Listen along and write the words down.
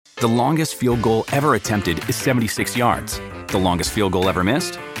The longest field goal ever attempted is 76 yards. The longest field goal ever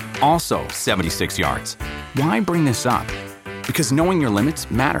missed? Also 76 yards. Why bring this up? Because knowing your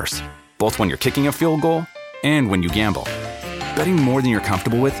limits matters, both when you're kicking a field goal and when you gamble. Betting more than you're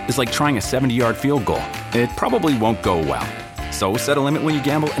comfortable with is like trying a 70-yard field goal. It probably won't go well. So set a limit when you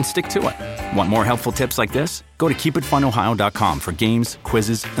gamble and stick to it. Want more helpful tips like this? Go to keepitfunohio.com for games,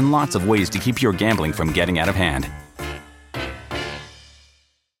 quizzes, and lots of ways to keep your gambling from getting out of hand.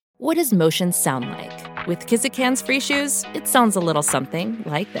 What does motion sound like? With Kizikans free shoes, it sounds a little something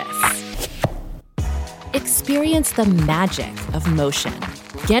like this. Experience the magic of motion.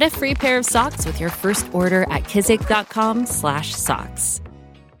 Get a free pair of socks with your first order at kizik.com/socks.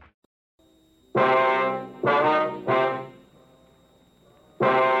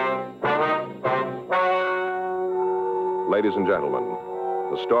 Ladies and gentlemen,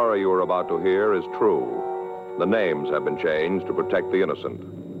 the story you are about to hear is true. The names have been changed to protect the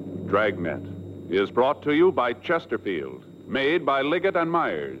innocent. Dragnet is brought to you by Chesterfield, made by Liggett and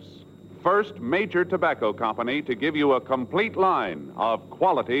Myers. First major tobacco company to give you a complete line of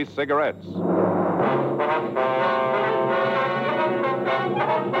quality cigarettes.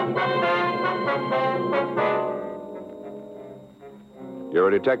 You're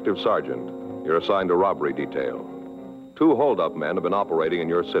a detective sergeant. You're assigned a robbery detail. 2 hold-up men have been operating in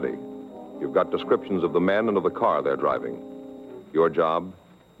your city. You've got descriptions of the men and of the car they're driving. Your job,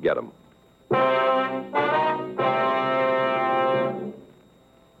 get them.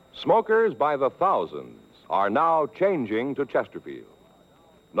 Smokers by the thousands are now changing to Chesterfield.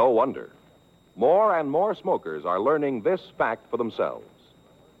 No wonder. More and more smokers are learning this fact for themselves.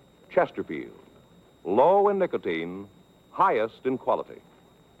 Chesterfield, low in nicotine, highest in quality.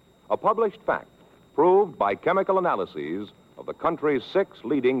 A published fact proved by chemical analyses of the country's 6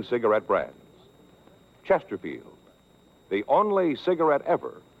 leading cigarette brands. Chesterfield, the only cigarette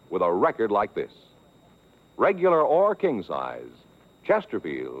ever with a record like this. Regular or king size,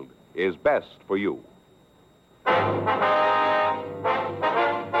 Chesterfield is best for you.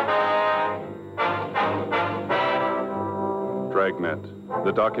 Dragnet,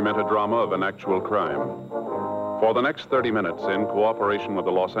 the documented drama of an actual crime. For the next 30 minutes, in cooperation with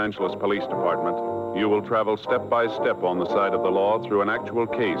the Los Angeles Police Department, you will travel step by step on the side of the law through an actual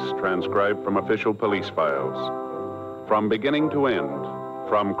case transcribed from official police files. From beginning to end,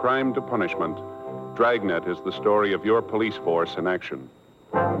 from crime to punishment, Dragnet is the story of your police force in action.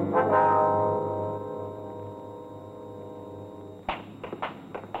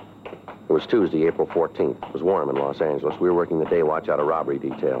 It was Tuesday, April 14th. It was warm in Los Angeles. We were working the day watch out of robbery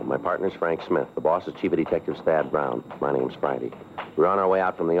detail. My partner's Frank Smith. The boss is Chief of Detectives Thad Brown. My name's Friday. We were on our way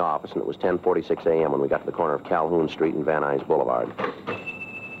out from the office, and it was 10:46 a.m. when we got to the corner of Calhoun Street and Van Nuys Boulevard.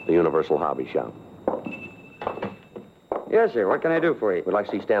 The Universal Hobby Shop. Yes, sir. What can I do for you? We'd like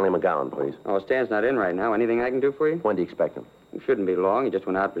to see Stanley McGowan, please. Oh, Stan's not in right now. Anything I can do for you? When do you expect him? It shouldn't be long. He just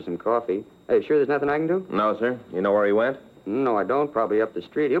went out for some coffee. Hey, sure there's nothing I can do? No, sir. You know where he went? No, I don't. Probably up the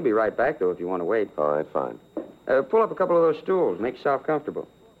street. He'll be right back, though, if you want to wait. All right, fine. Pull up a couple of those stools. Make yourself comfortable.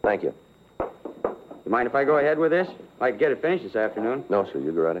 Thank you. You mind if I go ahead with this? I'd like to get it finished this afternoon. No, sir.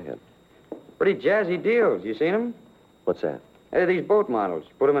 You go right ahead. Pretty jazzy deals. You seen them? What's that? These boat models.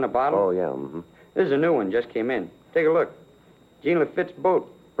 Put them in a bottle. Oh, yeah. Mm-hmm. This is a new one. Just came in. Take a look. Jean Lafitte's boat.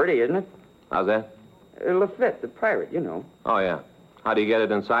 Pretty, isn't it? How's that? Lafitte, the pirate, you know. Oh, yeah. How do you get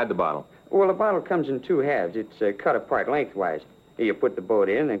it inside the bottle? Well, the bottle comes in 2 halves. It's cut apart lengthwise. Here, you put the boat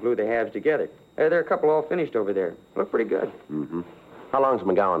in and glue the halves together. There are a couple all finished over there. Look pretty good. Mm-hmm. How long's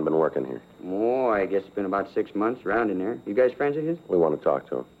McGowan been working here? Oh, I guess it's been about 6 months, around in there. You guys friends of his? We want to talk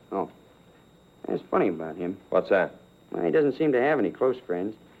to him. Oh. That's funny about him. What's that? Well, he doesn't seem to have any close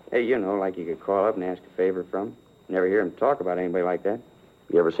friends. Hey, you know, like you could call up and ask a favor from. Never hear him talk about anybody like that.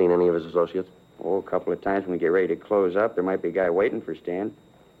 You ever seen any of his associates? Oh, a couple of times when we get ready to close up, there might be a guy waiting for Stan.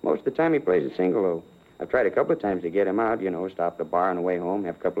 Most of the time he plays a single, though. I've tried a couple of times to get him out, you know, stop at the bar on the way home,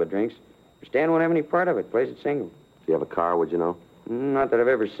 have a couple of drinks. Stan won't have any part of it, plays it single. Does he have a car, would you know? Not that I've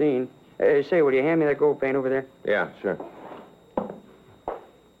ever seen. Say, will you hand me that gold paint over there? Yeah, sure.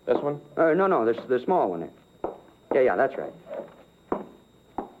 This one? No, the small one there. Yeah, that's right.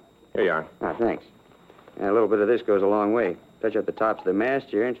 Here you are. Ah, thanks. A little bit of this goes a long way. Touch up the tops of the mast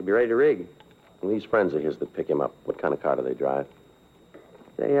here and she'll be ready to rig. And these friends of his that pick him up, what kind of car do they drive?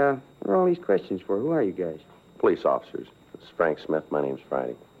 Say, what are all these questions for? Who are you guys? Police officers. This is Frank Smith. My name's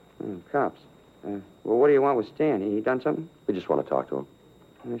Friday. Cops. Well, what do you want with Stan? He done something? We just want to talk to him.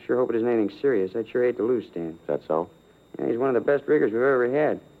 I sure hope it isn't anything serious. I'd sure hate to lose Stan. Is that so? Yeah, he's one of the best riggers we've ever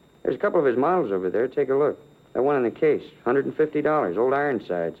had. There's a couple of his models over there. Take a look. That one in the case, $150, old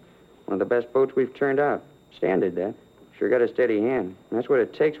Ironsides. One of the best boats we've turned out. Stan did that. Sure got a steady hand. That's what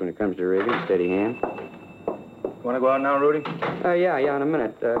it takes when it comes to rigging, steady hand. Want to go out now, Rudy? Yeah, in a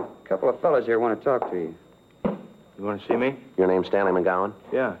minute. A couple of fellas here want to talk to you. You want to see me? Your name's Stanley McGowan?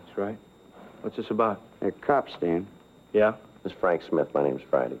 Yeah, that's right. What's this about? They're cops, Stan. Yeah? This is Frank Smith. My name's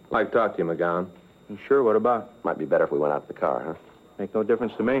Friday. I'd like to talk to you, McGowan. You sure? What about? Might be better if we went out to the car, huh? Make no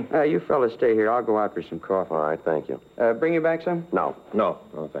difference to me. You fellas stay here. I'll go out for some coffee. All right, thank you. Bring you back some? No. No,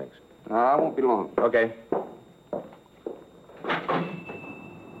 thanks. I won't be long. Okay.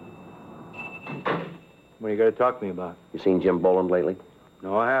 What are you going to talk to me about? You seen Jim Boland lately?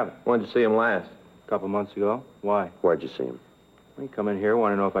 No, I haven't. When'd you see him last? A couple months ago. Why? Where'd you see him? He come in here,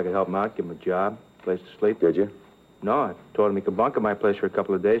 want to know if I could help him out, give him a job, place to sleep. Did you? No, I told him he could bunk at my place for a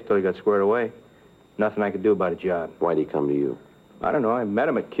couple of days till he got squared away. Nothing I could do about a job. Why'd he come to you? I don't know. I met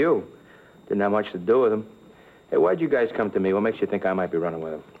him at Q. Didn't have much to do with him. Hey, why'd you guys come to me? What makes you think I might be running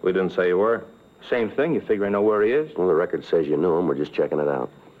with him? We didn't say you were. Same thing. You figure I know where he is? Well, the record says you knew him. We're just checking it out.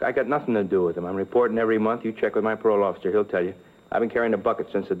 I got nothing to do with him. I'm reporting every month. You check with my parole officer. He'll tell you. I've been carrying a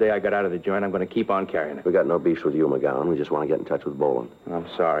bucket since the day I got out of the joint. I'm going to keep on carrying it. We got no beef with you, McGowan. We just want to get in touch with Boland. I'm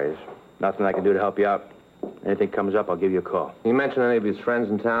sorry. There's nothing I can do to help you out. Anything comes up, I'll give you a call. You mention any of his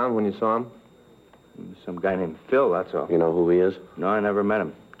friends in town when you saw him? Some guy named Phil, that's all. You know who he is? No, I never met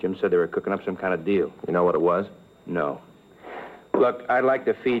him. Jim said they were cooking up some kind of deal. You know what it was? No. Look, I'd like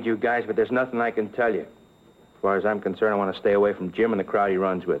to feed you guys, but there's nothing I can tell you. As far as I'm concerned, I want to stay away from Jim and the crowd he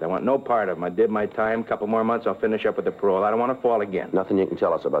runs with. I want no part of him. I did my time. Couple more months, I'll finish up with the parole. I don't want to fall again. Nothing you can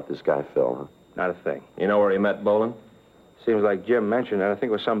tell us about this guy, Phil, huh? Not a thing. You know where he met Boland? Seems like Jim mentioned it. I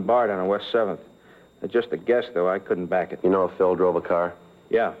think it was some bar down on West 7th. Just a guess, though. I couldn't back it. You know if Phil drove a car?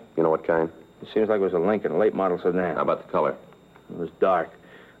 Yeah. You know what kind? It seems like it was a Lincoln, a late model sedan. How about the color? It was dark.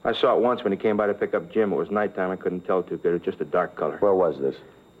 I saw it once when he came by to pick up Jim. It was nighttime. I couldn't tell too good. It was just a dark color. Where was this?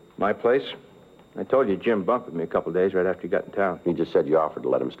 My place? I told you Jim bunked with me a couple of days right after he got in town. You just said you offered to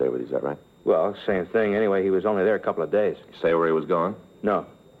let him stay with you, is that right? Well, same thing. Anyway, he was only there a couple of days. You say where he was going? No,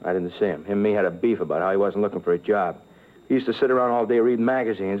 I didn't see him. Him and me had a beef about how he wasn't looking for a job. He used to sit around all day reading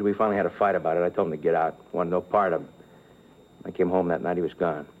magazines. We finally had a fight about it. I told him to get out. Wanted no part of him. I came home that night. He was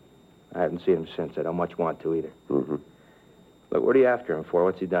gone. I haven't seen him since. I don't much want to either. Mm-hmm. Look, what are you after him for?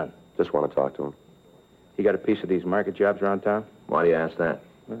 What's he done? Just want to talk to him. He got a piece of these market jobs around town? Why do you ask that?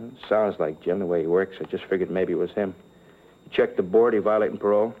 Well, it sounds like Jim, the way he works. I just figured maybe it was him. You checked the board. He violating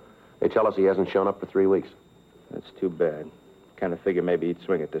parole? They tell us he hasn't shown up for 3 weeks. That's too bad. Kind of figured maybe he'd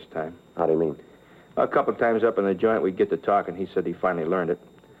swing it this time. How do you mean? A couple times up in the joint, we'd get to talking. He said he finally learned it.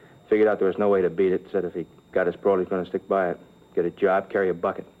 Figured out there was no way to beat it. Said if he got his parole, he's going to stick by it. Get a job, carry a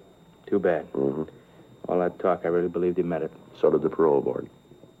bucket. Too bad. Mm-hmm. All that talk, I really believed he meant it. So did the parole board.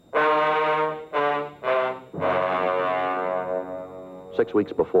 6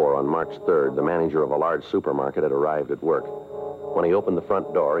 weeks before, on March 3rd, the manager of a large supermarket had arrived at work. When he opened the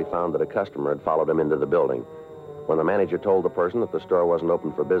front door, he found that a customer had followed him into the building. When the manager told the person that the store wasn't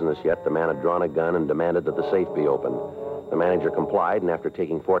open for business yet, the man had drawn a gun and demanded that the safe be opened. The manager complied, and after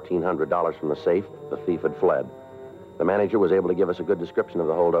taking $1,400 from the safe, the thief had fled. The manager was able to give us a good description of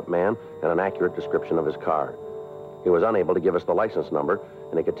the hold-up man and an accurate description of his car. He was unable to give us the license number,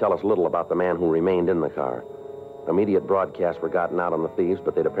 and he could tell us little about the man who remained in the car. Immediate broadcasts were gotten out on the thieves,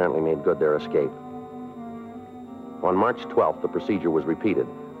 but they'd apparently made good their escape. On March 12th, the procedure was repeated.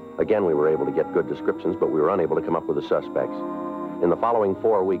 Again, we were able to get good descriptions, but we were unable to come up with the suspects. In the following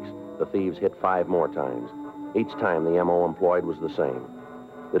 4 weeks, the thieves hit 5 more times. Each time, the M.O. employed was the same.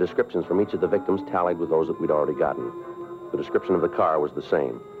 The descriptions from each of the victims tallied with those that we'd already gotten. The description of the car was the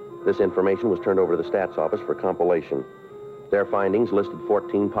same. This information was turned over to the stats office for compilation. Their findings listed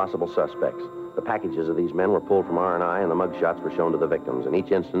 14 possible suspects. The packages of these men were pulled from R&I, and the mugshots were shown to the victims. In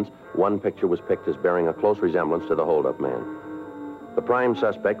each instance, one picture was picked as bearing a close resemblance to the hold-up man. The prime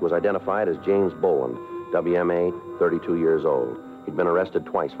suspect was identified as James Boland, WMA, 32 years old. He'd been arrested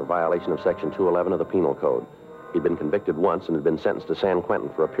twice for violation of Section 211 of the Penal Code. He'd been convicted once and had been sentenced to San Quentin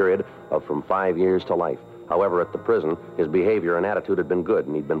for a period of from 5 years to life. However, at the prison, his behavior and attitude had been good,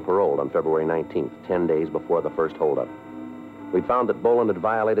 and he'd been paroled on February 19th, 10 days before the first holdup. We'd found that Boland had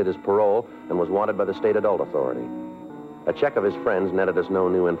violated his parole and was wanted by the state adult authority. A check of his friends netted us no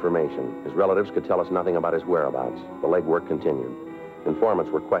new information. His relatives could tell us nothing about his whereabouts. The legwork continued.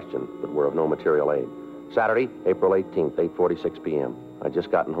 Informants were questioned, but were of no material aid. Saturday, April 18th, 8:46 p.m. I'd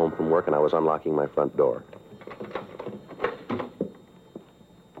just gotten home from work, and I was unlocking my front door.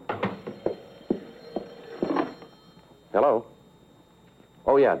 Hello?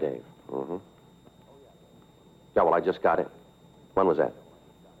 Oh, yeah, Dave. Mm-hmm. Yeah, well, I just got it. When was that?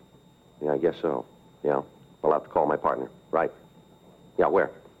 Yeah, I guess so. Yeah. I'll have to call my partner. Right. Yeah,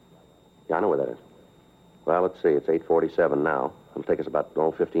 where? Yeah, I know where that is. Well, let's see. It's 8:47 now. It'll take us about,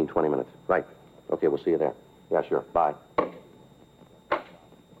 15, 20 minutes. Right. Okay, we'll see you there. Yeah, sure. Bye.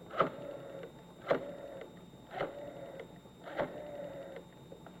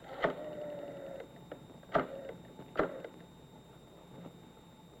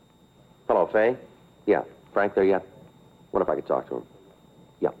 Hello, Fay? Yeah. Frank there yet? What if I could talk to him?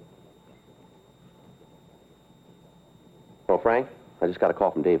 Yeah. Well, Frank, I just got a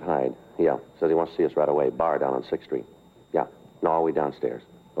call from Dave Hyde. Yeah. Says he wants to see us right away. Bar down on 6th Street. Yeah. No, all the way downstairs.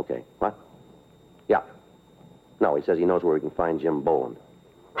 Okay. What? Yeah. No, he says he knows where we can find Jim Boland.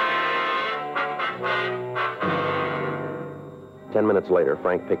 10 minutes later,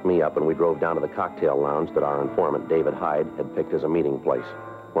 Frank picked me up and we drove down to the cocktail lounge that our informant, David Hyde, had picked as a meeting place.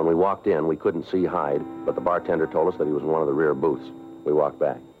 When we walked in, we couldn't see Hyde, but the bartender told us that he was in one of the rear booths. We walked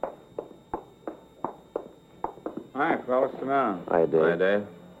back. Hi, fellas. Come on. Hi, Dave. Hi, Dave.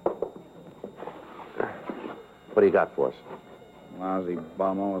 What do you got for us? Lousy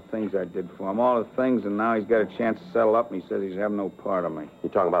bum. All the things I did for him. All the things, and now he's got a chance to settle up, and he says he's having no part of me. You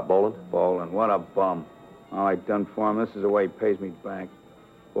talking about Boland? Boland. What a bum. All I done for him, this is the way he pays me back.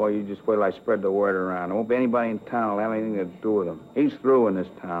 Boy, you just wait till I spread the word around. There won't be anybody in town who'll have anything to do with him. He's through in this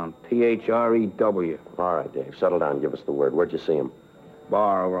town. T-H-R-E-W. All right, Dave. Settle down. Give us the word. Where'd you see him?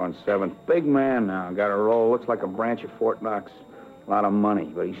 Bar over on 7th. Big man now. Got a roll. Looks like a branch of Fort Knox. A lot of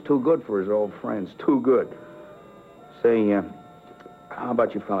money, but he's too good for his old friends. Too good. Say, how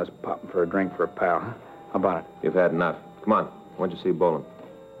about you fellas popping for a drink for a pal, huh? How about it? You've had enough. Come on. When'd you see Boland?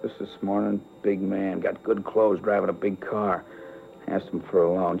 Just this morning, big man. Got good clothes, driving a big car. Asked him for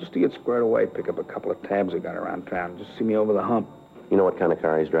a loan, just to get squared away, pick up a couple of tabs I got around town. Just see me over the hump. You know what kind of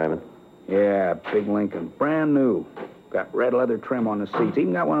car he's driving? Yeah, big Lincoln. Brand new. Got red leather trim on the seats.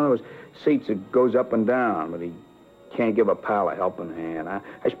 Even got one of those seats that goes up and down, but he can't give a pal a helping hand. I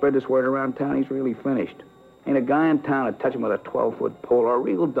spread this word around town, he's really finished. Ain't a guy in town to touch him with a 12-foot pole. A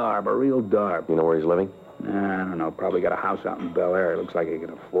real darb, a real darb. You know where he's living? Nah, I don't know. Probably got a house out in Bel Air. Looks like he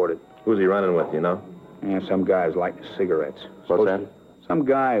can afford it. Who's he running with, you know? Yeah, some guy who's lighting cigarettes. What's that? Some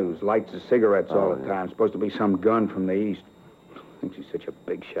guy who lights his cigarettes all the time. Supposed to be some gun from the East. Thinks he's such a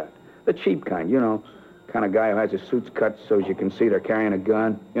big shot. The cheap kind, you know. Kind of guy who has his suits cut so as you can see they're carrying a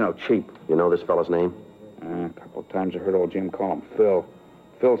gun. You know, cheap. You know this fellow's name? A couple of times I heard old Jim call him Phil.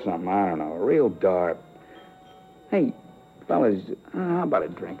 Phil something, I don't know. A real darb. Hey, fellas, how about a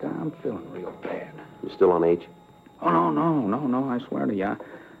drink? I'm feeling real bad. You still on H? Oh, no, I swear to you. I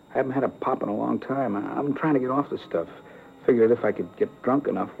haven't had a pop in a long time. I'm trying to get off this stuff. Figured if I could get drunk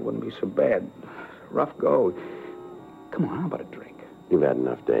enough, it wouldn't be so bad. Rough go. Come on, how about a drink? You've had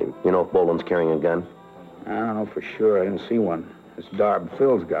enough, Dave. You know if Boland's carrying a gun? I don't know for sure. I didn't see one. This darb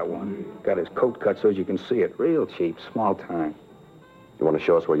Phil's got one. Got his coat cut so as you can see it. Real cheap, small time. You want to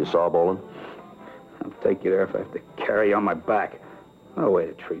show us where you saw Boland? I'll take you there if I have to carry you on my back. What a way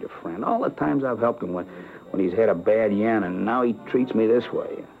to treat a friend. All the times I've helped him when he's had a bad yen, and now he treats me this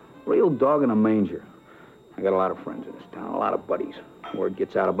way. Real dog in a manger. I got a lot of friends in this town, a lot of buddies. Word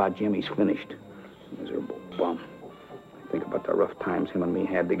gets out about Jim, he's finished. Miserable bum. I think about the rough times him and me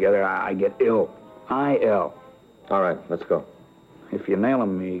had together. I get ill. I-L. All right, let's go. If you nail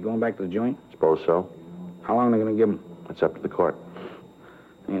him, you going back to the joint? Suppose so. How long are they going to give him? It's up to the court.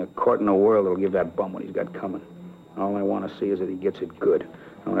 Ain't a court in the world that'll give that bum what he's got coming. All I want to see is that he gets it good.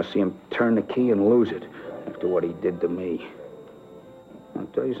 I want to see him turn the key and lose it after what he did to me. I'll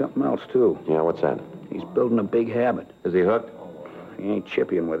tell you something else, too. Yeah, what's that? He's building a big habit. Is he hooked? He ain't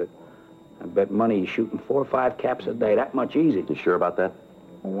chipping with it. I bet money he's shooting 4 or 5 caps a day. That much easy. You sure about that?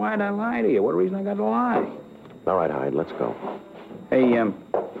 Well, why'd I lie to you? What reason I got to lie? All right, Hyde, let's go. Hey,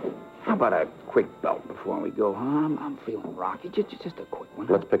 how about a quick belt before we go, huh? I'm feeling rocky. Just a quick one.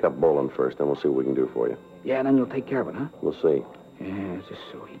 Huh? Let's pick up Boland first, then we'll see what we can do for you. Yeah, then you'll take care of it, huh? We'll see. Yeah, just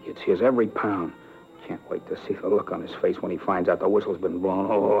so he gets his every pound. Can't wait to see the look on his face when he finds out the whistle's been blown.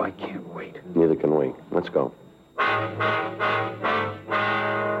 Oh, I can't wait. Neither can we. Let's go.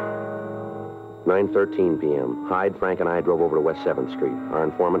 9:13 p.m. Hyde, Frank, and I drove over to West 7th Street. Our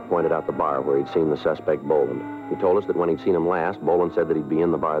informant pointed out the bar where he'd seen the suspect, Boland. He told us that when he'd seen him last, Boland said that he'd be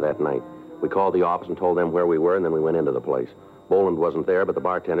in the bar that night. We called the office and told them where we were, and then we went into the place. Boland wasn't there, but the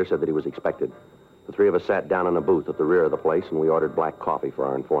bartender said that he was expected. The three of us sat down in a booth at the rear of the place, and we ordered black coffee for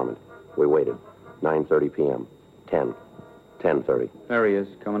our informant. We waited. 9:30 p.m. 10:30. There he is,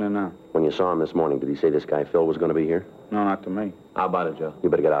 coming in now. When you saw him this morning, did he say this guy Phil was going to be here? No, not to me. How about it, Joe? You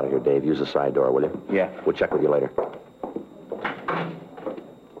better get out of here, Dave. Use the side door, will you? Yeah. We'll check with you later.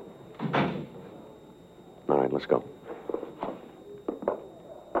 All right, let's go.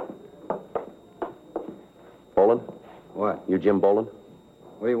 Boland? What? You Jim Boland?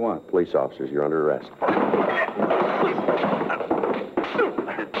 What do you want? Police officers, you're under arrest.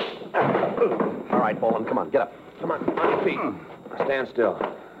 All right, Boland, come on, get up. Come on your feet. Stand still.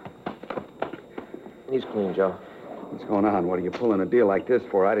 He's clean, Joe. What's going on? What are you pulling a deal like this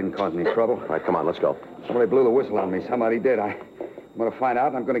for? I didn't cause any trouble. All right, come on, let's go. Somebody blew the whistle on me. Somebody did. I'm going to find out,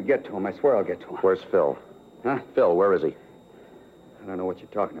 and I'm going to get to him. I swear I'll get to him. Where's Phil? Huh? Phil, where is he? I don't know what you're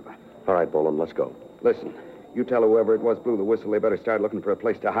talking about. All right, Boland, let's go. Listen, you tell whoever it was blew the whistle they better start looking for a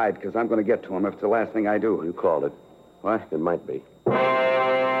place to hide, because I'm going to get to him if it's the last thing I do. You called it. What? It might be.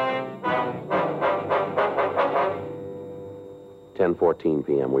 10:14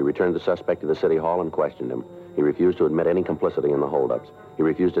 p.m. We returned the suspect to the city hall and questioned him. He refused to admit any complicity in the holdups. He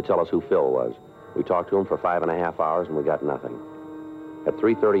refused to tell us who Phil was. We talked to him for 5.5 hours, and we got nothing. At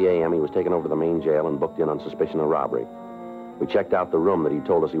 3:30 a.m., he was taken over to the main jail and booked in on suspicion of robbery. We checked out the room that he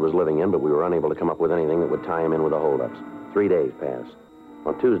told us he was living in, but we were unable to come up with anything that would tie him in with the holdups. 3 days passed.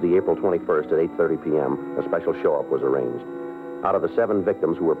 On Tuesday, April 21st at 8:30 p.m., a special show-up was arranged. Out of the 7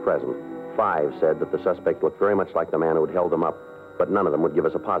 victims who were present, 5 said that the suspect looked very much like the man who had held them up, but none of them would give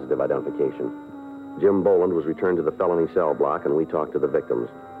us a positive identification. Jim Boland was returned to the felony cell block, and we talked to the victims.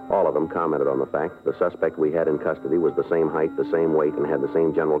 All of them commented on the fact that the suspect we had in custody was the same height, the same weight, and had the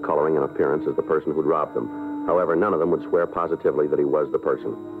same general coloring and appearance as the person who'd robbed them. However, none of them would swear positively that he was the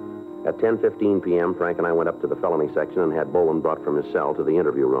person. At 10:15 p.m., Frank and I went up to the felony section and had Boland brought from his cell to the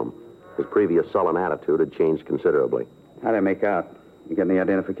interview room. His previous sullen attitude had changed considerably. How'd I make out? You get any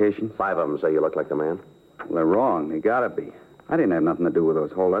identification? 5 of them say you look like the man. Well, they're wrong. They gotta be. I didn't have nothing to do with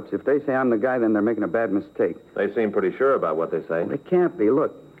those holdups. If they say I'm the guy, then they're making a bad mistake. They seem pretty sure about what they say. They can't be.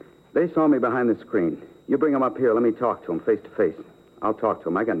 Look, they saw me behind the screen. You bring them up here. Let me talk to them face to face. I'll talk to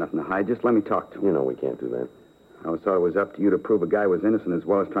them. I got nothing to hide. Just let me talk to them. You know we can't do that. I always thought it was up to you to prove a guy was innocent as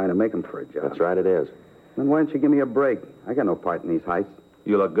well as trying to make him for a job. That's right, it is. Then why don't you give me a break? I got no part in these heists.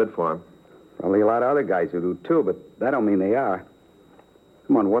 You look good for him. Probably a lot of other guys who do, too, but that don't mean they are.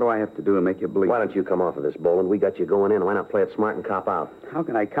 Come on, what do I have to do to make you believe? Why don't you come off of this, Boland? We got you going in. Why not play it smart and cop out? How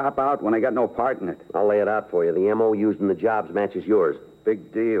can I cop out when I got no part in it? I'll lay it out for you. The M.O. used in the jobs matches yours.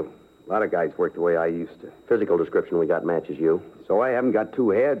 Big deal. A lot of guys work the way I used to. Physical description we got matches you. So I haven't got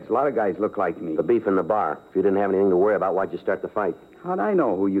 2 heads. A lot of guys look like me. The beef in the bar. If you didn't have anything to worry about, why'd you start the fight? How'd I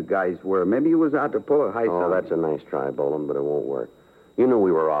know who you guys were? Maybe you was out to pull a heist. Oh, that's a nice try, Boland, but it won't work. You knew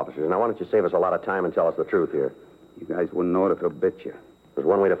we were officers. Now, why don't you save us a lot of time and tell us the truth here? You guys wouldn't know it if it'll bit you. There's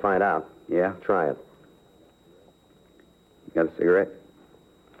one way to find out. Yeah? Try it. You got a cigarette?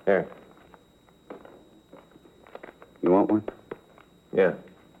 Here. You want one? Yeah.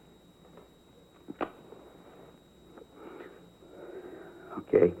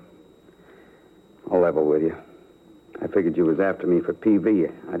 Okay. I'll level with you. I figured you was after me for PV.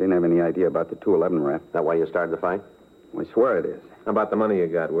 I didn't have any idea about the 211 rap. That why you started the fight? I swear it is. How about the money you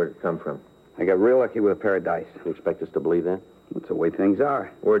got? Where'd it come from? I got real lucky with a pair of dice. You expect us to believe that? That's the way things are.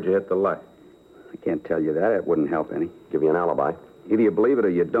 Where'd you hit the luck? I can't tell you that. It wouldn't help any. Give you an alibi. Either you believe it or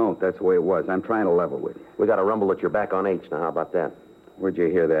you don't. That's the way it was. I'm trying to level with you. We got a rumble that you're back on H. Now, how about that? Where'd you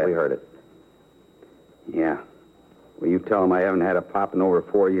hear that? We heard it. Yeah. Well, you tell them I haven't had a pop in over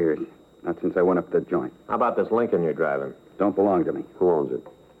 4 years. Not since I went up the joint. How about this Lincoln you're driving? Don't belong to me. Who owns it?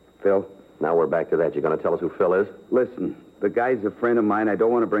 Phil? Now we're back to that. You going to tell us who Phil is? Listen, the guy's a friend of mine. I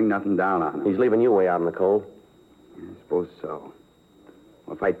don't want to bring nothing down on him. He's leaving you way out in the cold. I suppose so.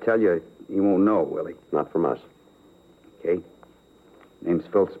 Well, if I tell you, he won't know, will he? Not from us. Okay. Name's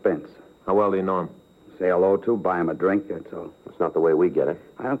Phil Spence. How well do you know him? Say hello to, buy him a drink, that's all. That's not the way we get it.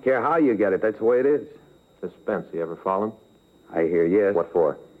 I don't care how you get it. That's the way it is. This Spence, you ever follow him? I hear yes. What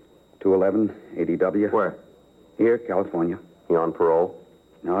for? 211, ADW. Where? Here, California. He on parole?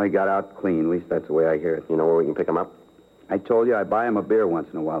 No, he got out clean. At least that's the way I hear it. You know where we can pick him up? I told you I buy him a beer once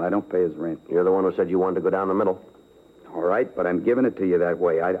in a while. I don't pay his rent. You're the one who said you wanted to go down the middle. All right, but I'm giving it to you that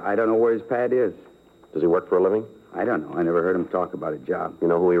way. I don't know where his pad is. Does he work for a living? I don't know. I never heard him talk about a job. You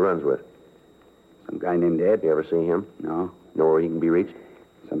know who he runs with? Some guy named Ed. You ever see him? No. Know where he can be reached?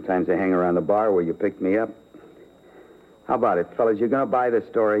 Sometimes they hang around the bar where you picked me up. How about it, fellas? You're going to buy this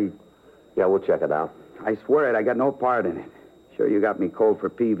story? Yeah, we'll check it out. I swear it. I got no part in it. Sure, you got me cold for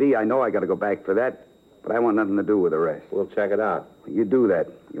PV. I know I got to go back for that, but I want nothing to do with the rest. We'll check it out. You do that.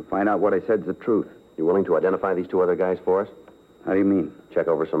 You'll find out what I said's the truth. You willing to identify these 2 other guys for us? How do you mean? Check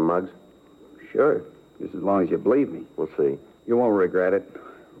over some mugs? Sure. Just as long as you believe me. We'll see. You won't regret it.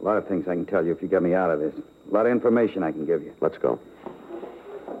 A lot of things I can tell you if you get me out of this. A lot of information I can give you. Let's go.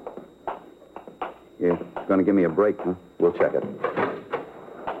 You're going to give me a break, huh? We'll check it.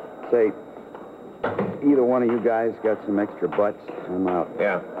 Say, either one of you guys got some extra butts? I'm out.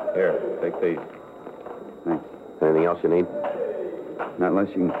 Yeah. Here, take these. Thanks. Anything else you need? Not unless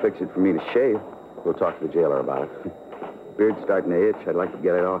you can fix it for me to shave. We'll talk to the jailer about it. Beard's starting to itch. I'd like to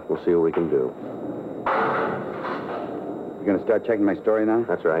get it off. We'll see what we can do. You gonna start checking my story now?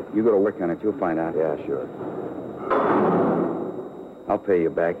 That's right. You go to work on it. You'll find out. Yeah, sure. I'll pay you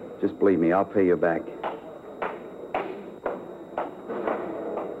back. Just believe me, I'll pay you back.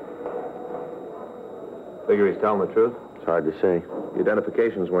 Figure he's telling the truth? It's hard to say. The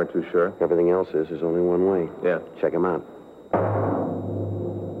identifications weren't too sure. Everything else is. There's only one way. Yeah. Check him out.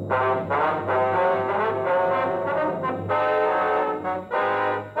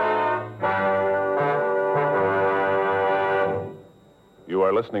 You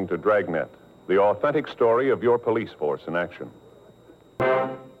are listening to Dragnet, the authentic story of your police force in action.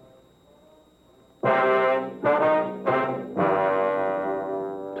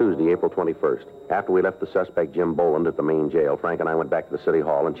 Tuesday, April 21st. After we left the suspect, Jim Boland, at the main jail, Frank and I went back to the city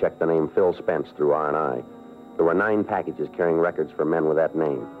hall and checked the name Phil Spence through R&I. There were 9 packages carrying records for men with that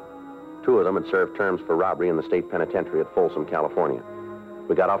name. 2 of them had served terms for robbery in the state penitentiary at Folsom, California.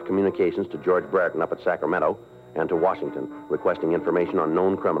 We got off communications to George Brereton up at Sacramento and to Washington, requesting information on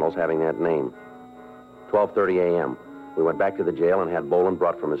known criminals having that name. 12:30 a.m. We went back to the jail and had Boland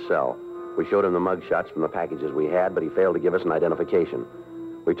brought from his cell. We showed him the mug shots from the packages we had, but he failed to give us an identification.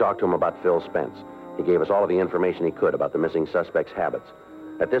 We talked to him about Phil Spence. He gave us all of the information he could about the missing suspect's habits.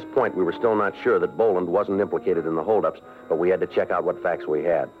 At this point, we were still not sure that Boland wasn't implicated in the holdups, but we had to check out what facts we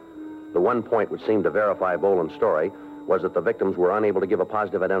had. The one point which seemed to verify Boland's story was that the victims were unable to give a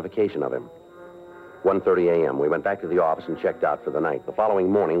positive identification of him. 1:30 a.m. We went back to the office and checked out for the night. The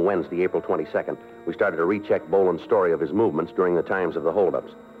following morning, Wednesday, April 22nd, we started to recheck Boland's story of his movements during the times of the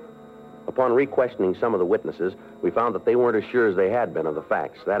holdups. Upon re-questioning some of the witnesses, we found that they weren't as sure as they had been of the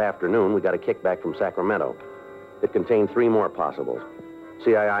facts. That afternoon, we got a kickback from Sacramento. It contained 3 more possibles.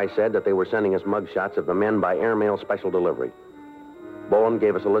 CII said that they were sending us mugshots of the men by airmail special delivery. Boland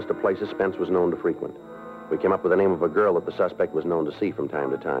gave us a list of places Spence was known to frequent. We came up with the name of a girl that the suspect was known to see from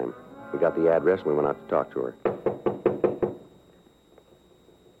time to time. We got the address and we went out to talk to her.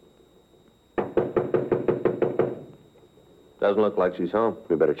 Doesn't look like she's home.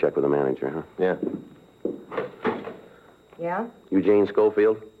 We better check with the manager, huh? Yeah. Yeah? You Jane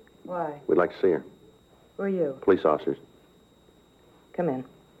Schofield? Why? We'd like to see her. Who are you? Police officers. Come in.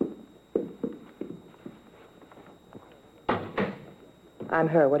 I'm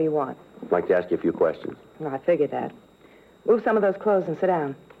her. What do you want? I'd like to ask you a few questions. No, I figured that. Move some of those clothes and sit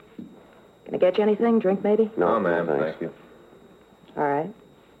down. Can I get you anything? Drink, maybe? No, ma'am. thanks. Thank you. All right.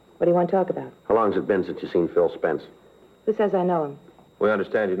 What do you want to talk about? How long's it been since you've seen Phil Spence? Who says I know him? We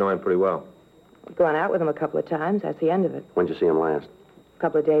understand you know him pretty well. I've gone out with him a couple of times. That's the end of it. When'd you see him last? A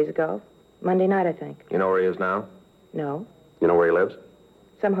couple of days ago. Monday night, I think. You know where he is now? No. You know where he lives?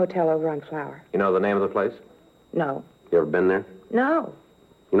 Some hotel over on Flower. You know the name of the place? No. You ever been there? No.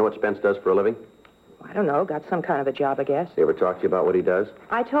 You know what Spence does for a living? I don't know. Got some kind of a job, I guess. He ever talk to you about what he does?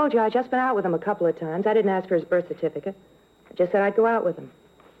 I told you I just been out with him a couple of times. I didn't ask for his birth certificate. I just said I'd go out with him.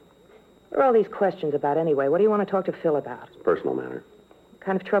 What are all these questions about anyway? What do you want to talk to Phil about? It's a personal matter. What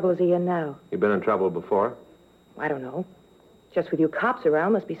kind of trouble is he in now? You been in trouble before? I don't know. Just with you cops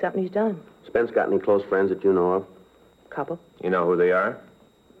around, must be something he's done. Spence got any close friends that you know of? Couple. You know who they are?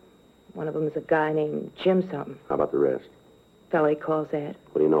 One of them is a guy named Jim something. How about the rest? Fellow he calls Ed.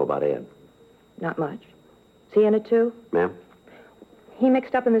 What do you know about Ed? Not much. Is he in it, too? Ma'am? He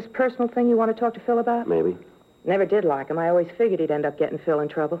mixed up in this personal thing you want to talk to Phil about? Maybe. Never did like him. I always figured he'd end up getting Phil in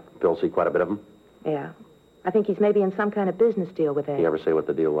trouble. Phil see quite a bit of him? Yeah. I think he's maybe in some kind of business deal with Ed. Did he ever say what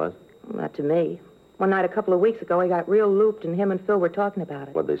the deal was? Not to me. One night a couple of weeks ago, he got real looped, and him and Phil were talking about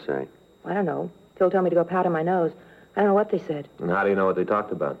it. What'd they say? I don't know. Phil told me to go powder my nose. I don't know what they said. And how do you know what they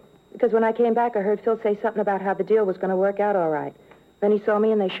talked about? Because when I came back, I heard Phil say something about how the deal was going to work out all right. Then he saw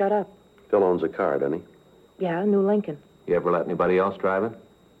me, and they shut up. Phil owns a car, doesn't he? Yeah, a new Lincoln. You ever let anybody else drive it?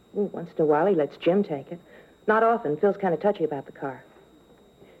 Ooh, once in a while, he lets Jim take it. Not often. Phil's kind of touchy about the car.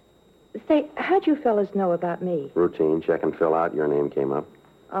 Say, how'd you fellas know about me? Routine. Checking Phil out. Your name came up.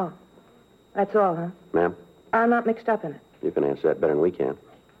 Oh, that's all, huh? Ma'am? I'm not mixed up in it. You can answer that better than we can.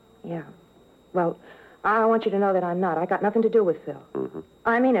 Yeah. Well, I want you to know that I'm not. I got nothing to do with Phil. Mm-hmm.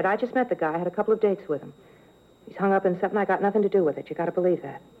 I mean it. I just met the guy. I had a couple of dates with him. He's hung up in something. I got nothing to do with it. You got to believe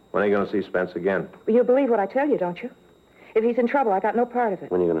that. When are you going to see Spence again? Well, you believe what I tell you, don't you? If he's in trouble, I got no part of it.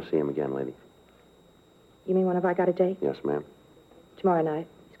 When are you going to see him again, lady? You mean when have I got a date? Yes, ma'am. Tomorrow night.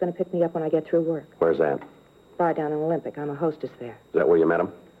 He's going to pick me up when I get through work. Where's that? Bar down in Olympic. I'm a hostess there. Is that where you met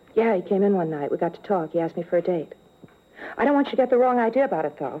him? Yeah, he came in one night. We got to talk. He asked me for a date. I don't want you to get the wrong idea about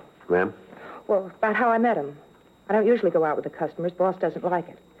it, though. Ma'am? Well, about how I met him. I don't usually go out with the customers. Boss doesn't like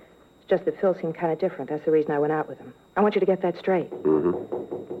it. It's just that Phil seemed kind of different. That's the reason I went out with him. I want you to get that straight.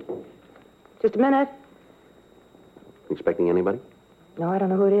 Mm-hmm. Just a minute. Expecting anybody? No, I don't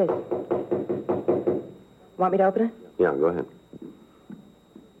know who it is. Want me to open it? Yeah, go ahead.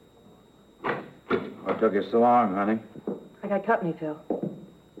 What took you so long, honey? I got company, Phil.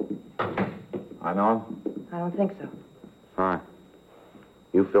 I know. I don't think so. Fine.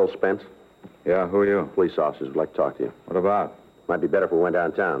 You Phil Spence? Yeah, who are you? Police officers would like to talk to you. What about? Might be better if we went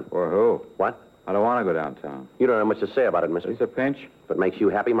downtown. For who? What? I don't want to go downtown. You don't have much to say about it, mister. It's a pinch. If it makes you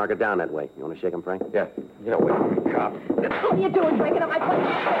happy, mark it down that way. You want to shake him, Frank? Yeah. Get away from me, cop. What are you doing drinking at my place?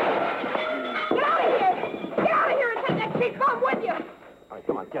 Get out of here! Get out of here and take that cheap bum with you! All right,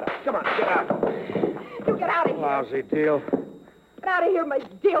 come on, get out. Come on, get out. You get out of here. Lousy deal. Get out of here, my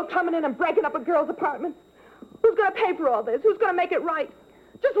deal coming in and breaking up a girl's apartment. Who's going to pay for all this? Who's going to make it right?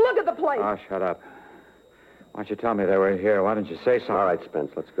 Just look at the place. Oh, shut up. Why don't you tell me they were here? Why didn't you say something? All right,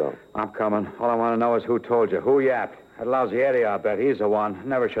 Spence, let's go. I'm coming. All I want to know is who told you. Who yapped? That lousy Eddie, I'll bet. He's the one.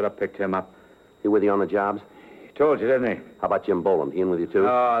 Never should have picked him up. He with you on the jobs? He told you, didn't he? How about Jim Boland? He in with you, too?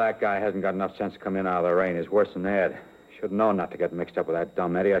 Oh, that guy hasn't got enough sense to come in out of the rain. He's worse than Ed. Should have known not to get mixed up with that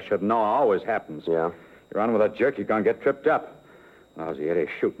dumb Eddie. I should have known. It always happens. Yeah? You're on with a jerk, you're going to get tripped up. Lousy Eddie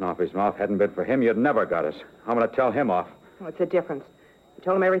shooting off his mouth. Hadn't been for him, you'd never got us. I'm going to tell him off. What's the difference? You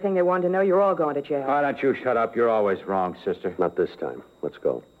told them everything they wanted to know. You're all going to jail. Why don't you shut up? You're always wrong, sister. Not this time. Let's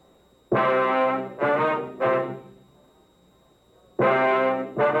go. The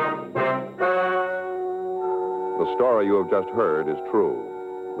story you have just heard is true.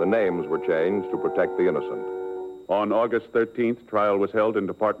 The names were changed to protect the innocent. On August 13th, trial was held in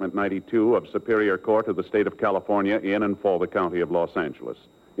Department 92 of Superior Court of the State of California in and for the County of Los Angeles.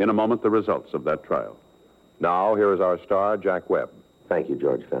 In a moment, the results of that trial. Now, here is our star, Jack Webb. Thank you,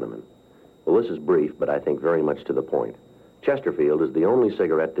 George Fenneman. Well, this is brief, but I think very much to the point. Chesterfield is the only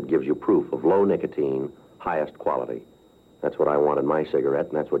cigarette that gives you proof of low nicotine, highest quality. That's what I want in my cigarette,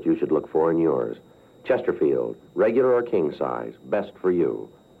 and that's what you should look for in yours. Chesterfield, regular or king size, best for you.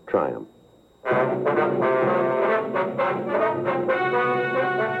 Try 'em.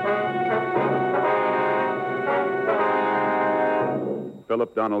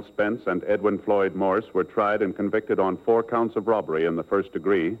 Philip Donald Spence and Edwin Floyd Morse were tried and convicted on 4 counts of robbery in the first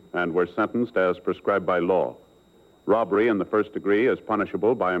degree and were sentenced as prescribed by law. Robbery in the first degree is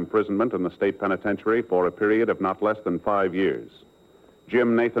punishable by imprisonment in the state penitentiary for a period of not less than 5 years.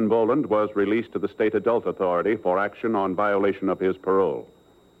 Jim Nathan Boland was released to the State Adult Authority for action on violation of his parole.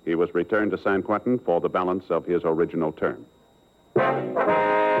 He was returned to San Quentin for the balance of his original term.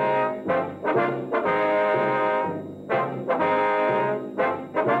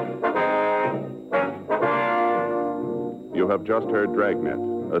 You have just heard Dragnet,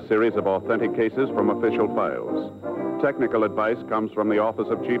 a series of authentic cases from official files. Technical advice comes from the Office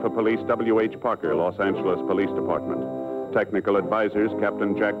of Chief of Police W.H. Parker, Los Angeles Police Department. Technical advisors,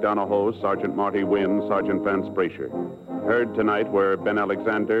 Captain Jack Donahoe, Sergeant Marty Wynn, Sergeant Vance Brasher. Heard tonight were Ben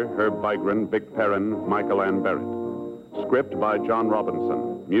Alexander, Herb Vigran, Vic Perrin, Michael Ann Barrett. Script by John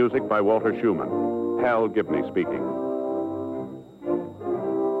Robinson. Music by Walter Schumann. Hal Gibney speaking.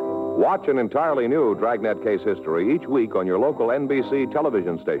 Watch an entirely new Dragnet case history each week on your local NBC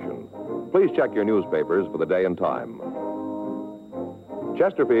television station. Please check your newspapers for the day and time.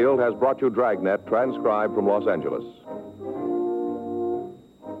 Chesterfield has brought you Dragnet, transcribed from Los Angeles.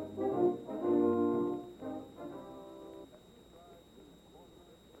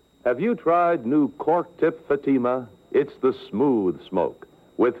 Have you tried new cork tip Fatima? It's the smooth smoke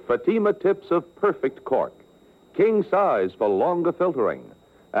with Fatima tips of perfect cork, king size for longer filtering,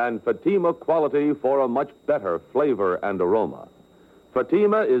 and Fatima quality for a much better flavor and aroma.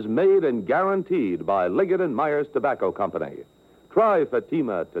 Fatima is made and guaranteed by Liggett & Myers Tobacco Company. Try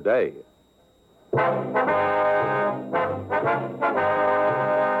Fatima today.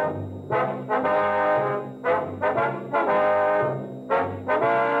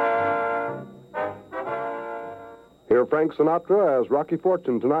 Hear Frank Sinatra as Rocky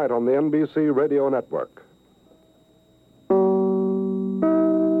Fortune tonight on the NBC Radio Network.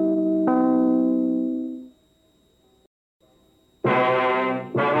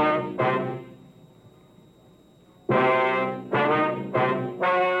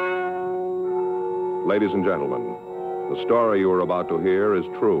 Ladies and gentlemen, the story you are about to hear is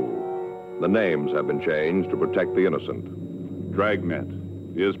true. The names have been changed to protect the innocent. Dragnet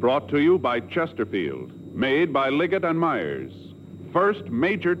is brought to you by Chesterfield, made by Liggett & Myers. First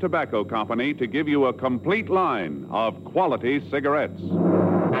major tobacco company to give you a complete line of quality cigarettes.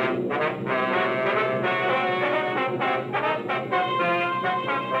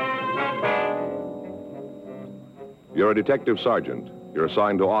 You're a detective sergeant. You're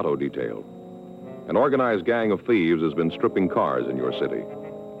assigned to auto detail. An organized gang of thieves has been stripping cars in your city.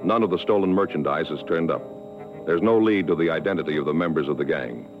 None of the stolen merchandise has turned up. There's no lead to the identity of the members of the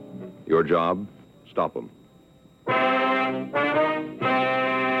gang. Your job? Stop them.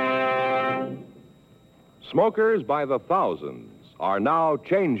 Smokers by the thousands are now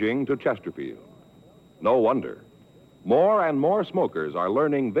changing to Chesterfield. No wonder. More and more smokers are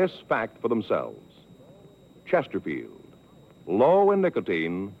learning this fact for themselves. Chesterfield, low in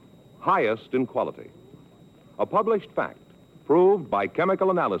nicotine, highest in quality. A published fact proved by chemical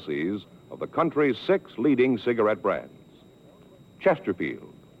analyses of the country's 6 leading cigarette brands.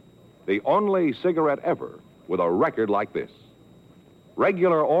 Chesterfield, the only cigarette ever with a record like this.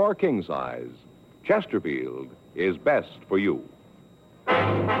 Regular or king size, Chesterfield is best for you.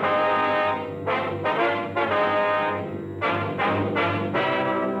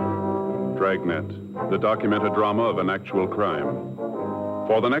 Dragnet, the documented drama of an actual crime.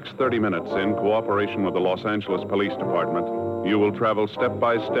 For the next 30 minutes, in cooperation with the Los Angeles Police Department, you will travel step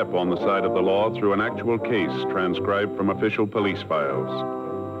by step on the side of the law through an actual case transcribed from official police files.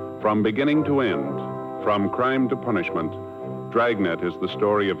 From beginning to end, from crime to punishment, Dragnet is the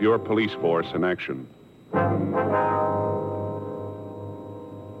story of your police force in action.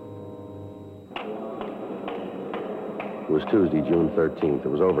 It was Tuesday, June 13th. It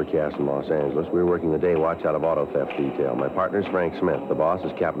was overcast in Los Angeles. We were working the day watch out of auto theft detail. My partner's Frank Smith. The boss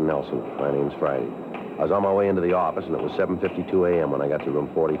is Captain Nelson. My name's Friday. I was on my way into the office, and it was 7:52 a.m. when I got to room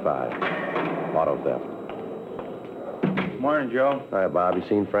 45. Auto theft. Morning, Joe. All right, Bob. You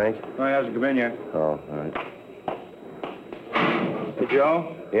seen Frank? No, he hasn't come in yet. Oh, all right. Hey,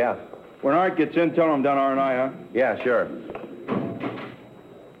 Joe? Yeah. When Art gets in, tell him I'm down R&I, huh? Yeah, sure.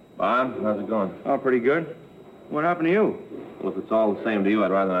 Bob, how's it going? Oh, pretty good. What happened to you? Well, if it's all the same to you,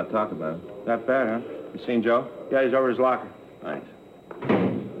 I'd rather not talk about it. That bad, huh? You seen Joe? Yeah, he's over his locker. Thanks.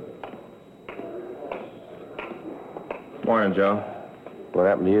 Morning, Joe. What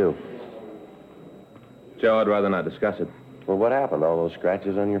happened to you? Joe, I'd rather not discuss it. Well, what happened? All those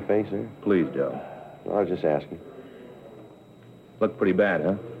scratches on your face there? Please, Joe. Well, I was just asking. Look pretty bad,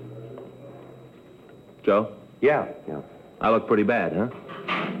 huh? Joe? Yeah. I look pretty bad, huh?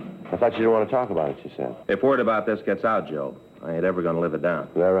 I thought you didn't want to talk about it, you said. If word about this gets out, Joe, I ain't ever going to live it down.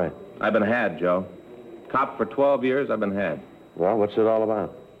 Is that right? I've been had, Joe. Cop for 12 years, I've been had. Well, what's it all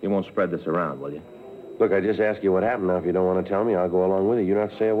about? You won't spread this around, will you? Look, I just asked you what happened. Now, if you don't want to tell me, I'll go along with you. You don't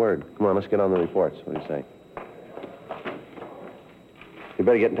have to say a word. Come on, let's get on the reports. What do you say? You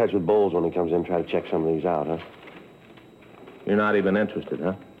better get in touch with Bowles when he comes in. Try to check some of these out, huh? You're not even interested,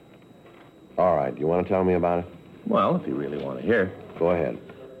 huh? All right. You want to tell me about it? Well, if you really want to hear. Go ahead.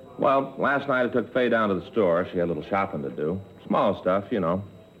 Well, last night I took Faye down to the store. She had a little shopping to do. Small stuff, you know.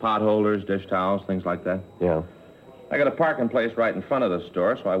 Pot holders, dish towels, things like that. Yeah. I got a parking place right in front of the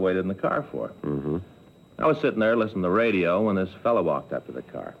store, so I waited in the car for her. Mm-hmm. I was sitting there listening to the radio when this fellow walked up to the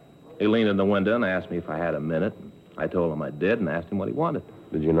car. He leaned in the window and asked me if I had a minute. I told him I did and asked him what he wanted.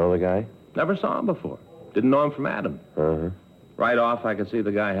 Did you know the guy? Never saw him before. Didn't know him from Adam. Uh-huh. Right off, I could see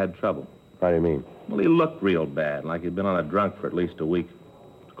the guy had trouble. How do you mean? Well, he looked real bad, like he'd been on a drunk for at least a week.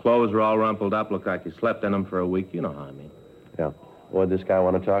 His clothes were all rumpled up, looked like he slept in them for a week. You know how I mean. Yeah. What did this guy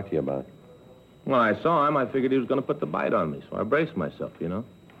want to talk to you about? When I saw him, I figured he was going to put the bite on me, so I braced myself, you know.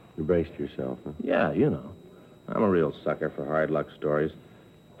 You braced yourself, huh? Yeah, you know. I'm a real sucker for hard luck stories.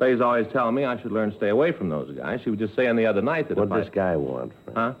 Faye's always telling me I should learn to stay away from those guys. She was just saying the other night that what did this guy want,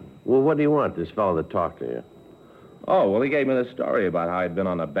 Frank? Huh? Well, what do you want, this fellow that talked to you? Oh, well, he gave me this story about how he'd been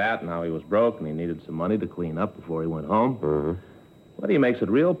on a bat and how he was broke and he needed some money to clean up before he went home. Mm-hmm. But he makes it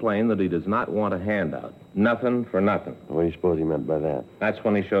real plain that he does not want a handout. Nothing for nothing. What do you suppose he meant by that? That's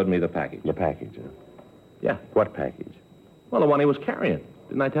when he showed me the package. The package, huh? Yeah. What package? Well, the one he was carrying.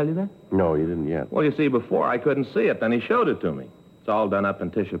 Didn't I tell you that? No, you didn't yet. Well, you see, before I couldn't see it. Then he showed it to me. It's all done up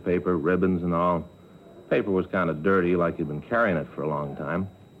in tissue paper, ribbons and all. Paper was kind of dirty, like he'd been carrying it for a long time.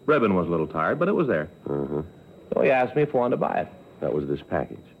 Ribbon was a little tired, but it was there. Mm-hmm. So he asked me if I wanted to buy it. That was this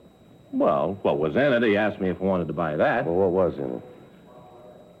package. Well, what was in it? He asked me if I wanted to buy that. Well, what was in it?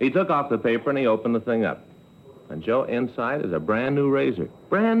 He took off the paper and he opened the thing up. And, Joe, inside is a brand new razor.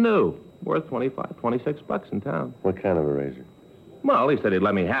 Brand new. Worth $26 in town. What kind of a razor? Well, he said he'd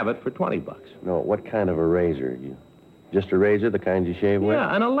let me have it for $20. No, what kind of a razor? Just a razor, the kind you shave with?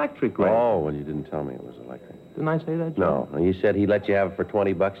 Yeah, an electric razor. Oh, well, you didn't tell me it was electric. Didn't I say that, Joe? No, you said he let you have it for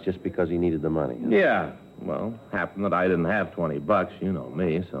 $20 just because he needed the money. Huh? Yeah. Well, happened that I didn't have $20, you know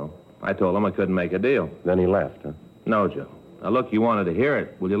me, so I told him I couldn't make a deal. Then he left, huh? No, Joe. Now, look, you wanted to hear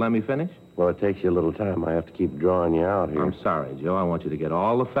it. Will you let me finish? Well, it takes you a little time. I have to keep drawing you out here. I'm sorry, Joe. I want you to get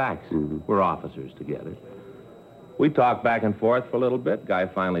all the facts. Mm-hmm. We're officers together. We talked back and forth for a little bit. Guy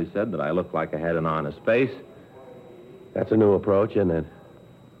finally said that I looked like I had an honest face. That's a new approach, isn't it?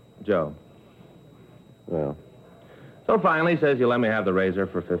 Joe. Well. So finally he says he'll let me have the razor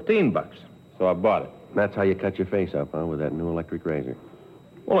for $15. So I bought it. That's how you cut your face up, huh, with that new electric razor?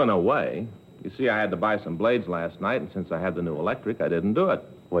 Well, in a way. You see, I had to buy some blades last night, and since I had the new electric, I didn't do it.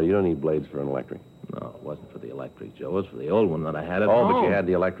 Well, you don't need blades for an electric. No, it wasn't for the electric, Joe. It was for the old one that I had at home. Oh, but you had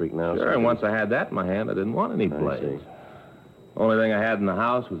the electric now. Sure, and once I had that in my hand, I didn't want any blades. Only thing I had in the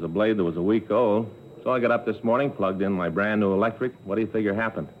house was a blade that was a week old. So I got up this morning, plugged in my brand new electric. What do you figure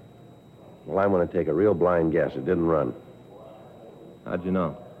happened? Well, I'm going to take a real blind guess. It didn't run. How'd you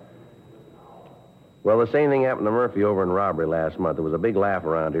know? Well, the same thing happened to Murphy over in robbery last month. There was a big laugh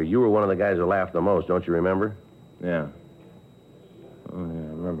around here. You were one of the guys who laughed the most, don't you remember? Yeah. Oh, yeah,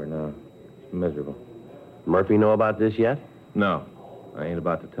 I remember now. It's miserable. Murphy know about this yet? No. I ain't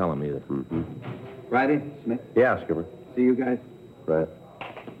about to tell him either. Mm-hmm. Friday, Smith? Yeah, Skipper. See you guys? Right.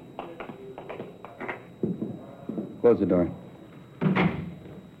 Close the door.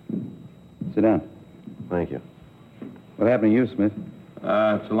 Sit down. Thank you. What happened to you, Smith?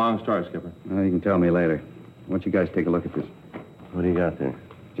 It's a long story, Skipper. Well, you can tell me later. Why don't you guys take a look at this? What do you got there?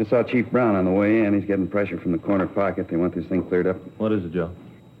 Just saw Chief Brown on the way in. He's getting pressure from the corner pocket. They want this thing cleared up. What is it, Joe?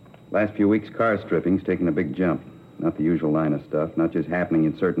 Last few weeks, car stripping's taken a big jump. Not the usual line of stuff. Not just happening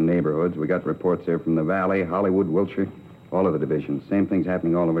in certain neighborhoods. We got reports there from the Valley, Hollywood, Wilshire, all of the divisions. Same thing's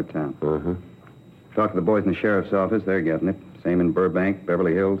happening all over town. Uh-huh. Talk to the boys in the sheriff's office. They're getting it. Same in Burbank,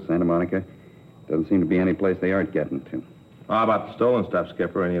 Beverly Hills, Santa Monica. Doesn't seem to be any place they aren't getting to. How about the stolen stuff,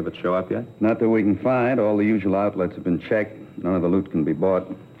 Skipper? Any of it show up yet? Not that we can find. All the usual outlets have been checked. None of the loot can be bought.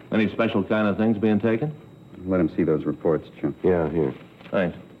 Any special kind of things being taken? Let him see those reports, Chum. Yeah, here.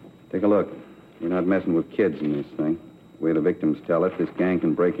 Thanks. Take a look. We're not messing with kids in this thing. The way the victims tell it, this gang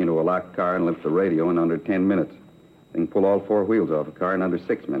can break into a locked car and lift the radio in under 10 minutes. They can pull all four wheels off a car in under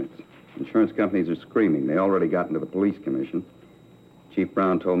 6 minutes. Insurance companies are screaming. They already got into the police commission. Chief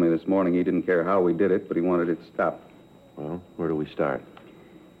Brown told me this morning he didn't care how we did it, but he wanted it stopped. Well, where do we start?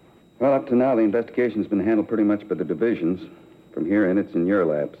 Well, up to now, the investigation's been handled pretty much by the divisions. From here in, it's in your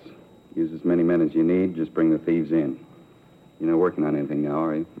laps. Use as many men as you need. Just bring the thieves in. You're not working on anything now,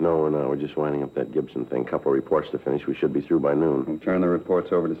 are you? No, we're not. We're just winding up that Gibson thing. Couple of reports to finish. We should be through by noon. We'll turn the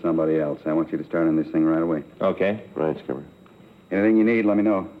reports over to somebody else. I want you to start on this thing right away. Okay. Right, Skipper. Anything you need, let me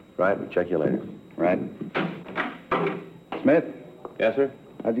know. Right, we'll check you later. Right. Smith? Yes, sir?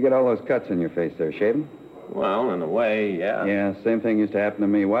 How'd you get all those cuts on your face there? Shaving? Well, in a way, yeah. Yeah, same thing used to happen to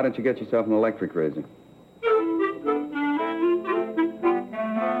me. Why don't you get yourself an electric razor?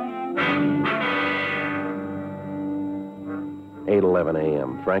 Eight 11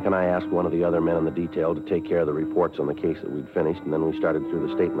 a.m. Frank and I asked one of the other men in the detail to take care of the reports on the case that we'd finished, and then we started through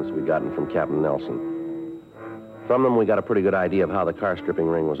the statements we'd gotten from Captain Nelson. From them, we got a pretty good idea of how the car stripping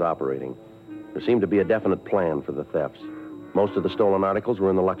ring was operating. There seemed to be a definite plan for the thefts. Most of the stolen articles were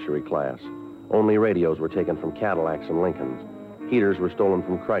in the luxury class. Only radios were taken from Cadillacs and Lincolns. Heaters were stolen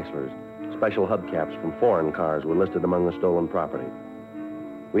from Chryslers. Special hubcaps from foreign cars were listed among the stolen property.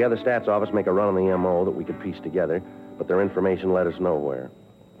 We had the stats office make a run on the M.O. that we could piece together, but their information led us nowhere.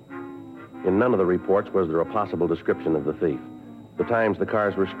 In none of the reports was there a possible description of the thief. The times the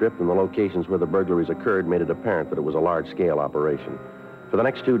cars were stripped and the locations where the burglaries occurred made it apparent that it was a large-scale operation. For the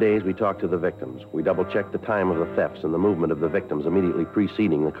next 2 days, we talked to the victims. We double-checked the time of the thefts and the movement of the victims immediately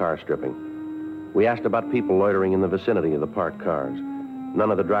preceding the car stripping. We asked about people loitering in the vicinity of the parked cars. None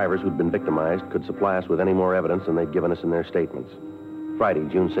of the drivers who'd been victimized could supply us with any more evidence than they'd given us in their statements. Friday,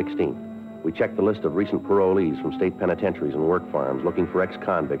 June 16th, we checked the list of recent parolees from state penitentiaries and work farms looking for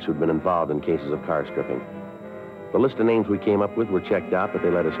ex-convicts who'd been involved in cases of car stripping. The list of names we came up with were checked out, but they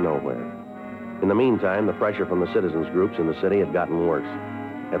led us nowhere. In the meantime, the pressure from the citizens groups in the city had gotten worse.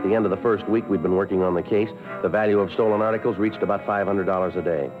 At the end of the first week we'd been working on the case, the value of stolen articles reached about $500 a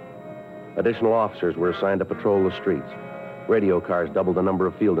day. Additional officers were assigned to patrol the streets. Radio cars doubled the number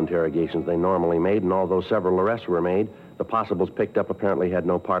of field interrogations they normally made, and although several arrests were made, the possibles picked up apparently had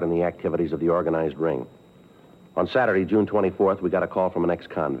no part in the activities of the organized ring. On Saturday, June 24th, we got a call from an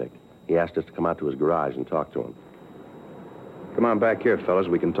ex-convict. He asked us to come out to his garage and talk to him. Come on back here, fellas.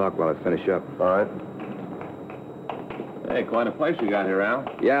 We can talk while I finish up. All right. Hey, quite a place you got here, Al.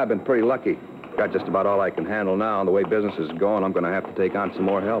 Yeah, I've been pretty lucky. Got just about all I can handle now, and the way business is going, I'm going to have to take on some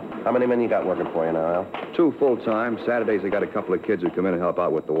more help. How many men you got working for you now, Al? 2 full-time. Saturdays, I got a couple of kids who come in and help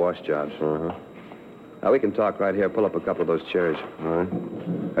out with the wash jobs. Uh-huh. Now, we can talk right here. Pull up a couple of those chairs. All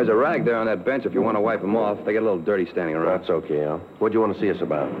right. There's a rag there on that bench if you want to wipe them off. They get a little dirty standing around. That's okay, Al. What'd you want to see us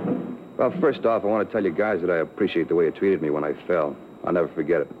about? Well, first off, I want to tell you guys that I appreciate the way you treated me when I fell. I'll never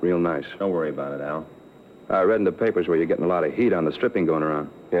forget it. Real nice. Don't worry about it, Al. I read in the papers where you're getting a lot of heat on the stripping going around.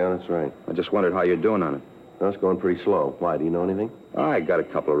 Yeah, that's right. I just wondered how you're doing on it. No, it's going pretty slow. Why, do you know anything? I got a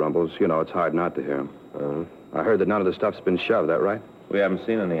couple of rumbles. You know, it's hard not to hear them. Uh-huh. I heard that none of the stuff's been shoved, that right? We haven't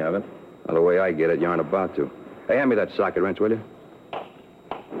seen any of it. Well, the way I get it, you aren't about to. Hey, hand me that socket wrench, will you?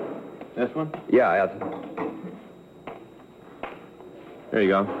 This one? Yeah, Here you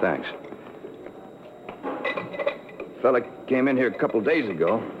go. Thanks. Fella came in here a couple days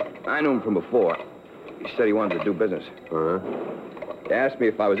ago. I knew him from before. He said he wanted to do business. Uh-huh. He asked me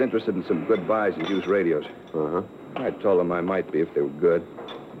if I was interested in some good buys and used radios. Uh-huh. I told him I might be if they were good.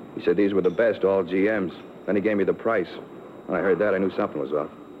 He said these were the best, all GMs. Then he gave me the price. When I heard that, I knew something was up.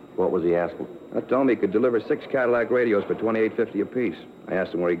 What was he asking? I told him he could deliver 6 Cadillac radios for $28.50 apiece. I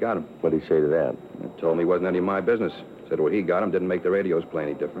asked him where he got them. What did he say to that? He told me it wasn't any of my business. Said where he got them didn't make the radios play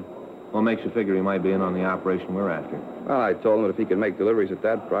any different. What makes you figure he might be in on the operation we're after? Well, I told him that if he could make deliveries at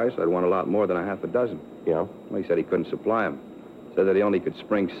that price, I'd want a lot more than a half a dozen. Yeah? Well, he said he couldn't supply them. Said that he only could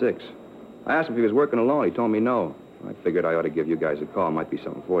spring 6. I asked him if he was working alone. He told me no. I figured I ought to give you guys a call. Might be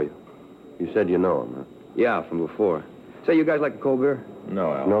something for you. You said you know him, huh? Yeah, from before. Say, you guys like a cold beer?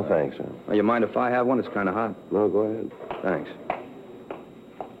 No, Al. No, thanks, sir. Well, you mind if I have one? It's kind of hot. No, go ahead. Thanks.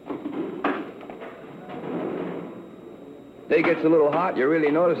 Day gets a little hot. You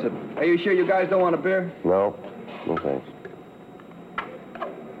really notice it. Are you sure you guys don't want a beer? No. No, thanks.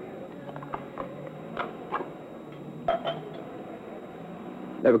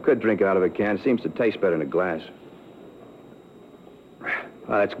 Never could drink it out of a can. Seems to taste better in a glass.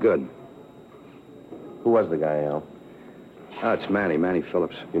 Oh, that's good. Who was the guy, Al? Oh, it's Manny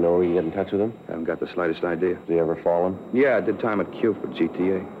Phillips. You know where you get in touch with him? Haven't got the slightest idea. Has he ever fallen? Yeah, I did time at Q for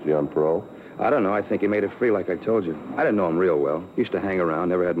GTA. Is he on parole? I don't know. I think he made it free like I told you. I didn't know him real well. Used to hang around,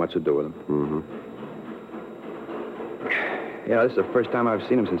 never had much to do with him. Mm-hmm. You know, this is the first time I've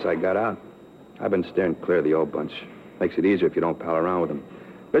seen him since I got out. I've been steering clear of the old bunch. Makes it easier if you don't pal around with them.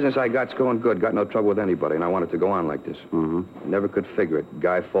 Business I got's going good. Got no trouble with anybody, and I want it to go on like this. Mm-hmm. I never could figure it.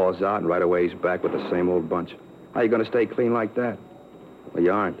 Guy falls out, and right away he's back with the same old bunch. How you going to stay clean like that? Well,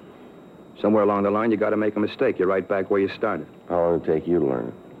 you aren't. Somewhere along the line, you got to make a mistake. You're right back where you started. How long did it take you to learn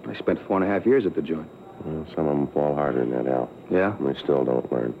it? I spent 4.5 years at the joint. Well, some of them fall harder than that, Al. Yeah? And they still don't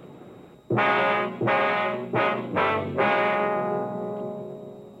learn.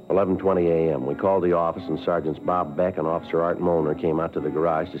 11:20 a.m. We called the office, and Sergeants Bob Beck and Officer Art Molnar came out to the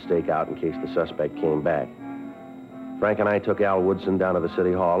garage to stake out in case the suspect came back. Frank and I took Al Woodson down to the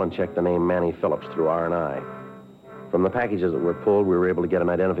city hall and checked the name Manny Phillips through R&I. From the packages that were pulled, we were able to get an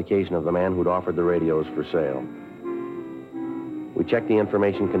identification of the man who'd offered the radios for sale. We checked the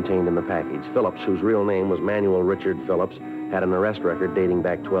information contained in the package. Phillips, whose real name was Manuel Richard Phillips, had an arrest record dating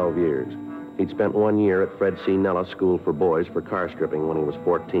back 12 years. He'd spent 1 year at Fred C. Nellis School for Boys for car stripping when he was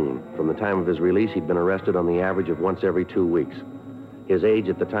 14. From the time of his release, he'd been arrested on the average of once every 2 weeks. His age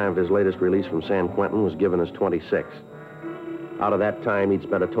at the time of his latest release from San Quentin was given as 26. Out of that time, he'd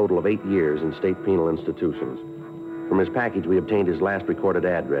spent a total of 8 years in state penal institutions. From his package, we obtained his last recorded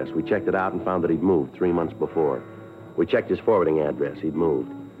address. We checked it out and found that he'd moved 3 months before. We checked his forwarding address. He'd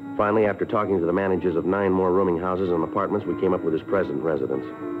moved. Finally, after talking to the managers of 9 more rooming houses and apartments, we came up with his present residence.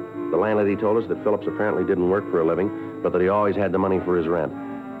 The landlady told us that Phillips apparently didn't work for a living, but that he always had the money for his rent.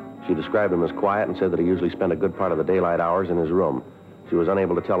 She described him as quiet and said that he usually spent a good part of the daylight hours in his room. She was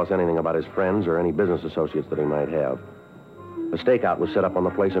unable to tell us anything about his friends or any business associates that he might have. A stakeout was set up on the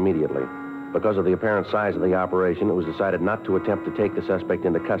place immediately. Because of the apparent size of the operation, it was decided not to attempt to take the suspect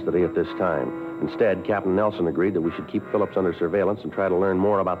into custody at this time. Instead, Captain Nelson agreed that we should keep Phillips under surveillance and try to learn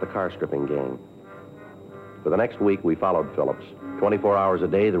more about the car stripping gang. For the next week, we followed Phillips. 24 hours a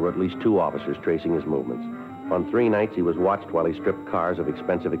day, there were at least 2 officers tracing his movements. On 3 nights, he was watched while he stripped cars of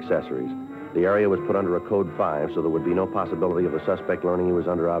expensive accessories. The area was put under a Code 5, so there would be no possibility of the suspect learning he was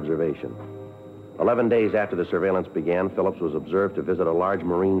under observation. 11 days after the surveillance began, Phillips was observed to visit a large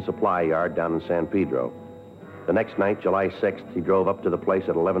marine supply yard down in San Pedro. The next night, July 6th, he drove up to the place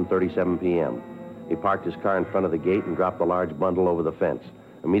at 11:37 p.m. He parked his car in front of the gate and dropped the large bundle over the fence.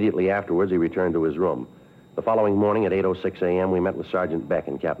 Immediately afterwards, he returned to his room. The following morning at 8:06 a.m., we met with Sergeant Beck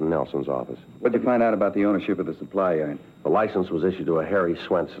in Captain Nelson's office. What'd you find out about the ownership of the supply yard? The license was issued to a Harry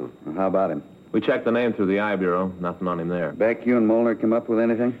Swenson. Well, how about him? We checked the name through the I Bureau. Nothing on him there. Beck, you and Molnar come up with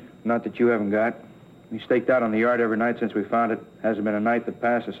anything? Not that you haven't got. We staked out on the yard every night since we found it. Hasn't been a night that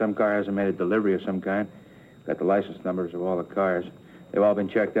passed that some car hasn't made a delivery of some kind. Got the license numbers of all the cars. They've all been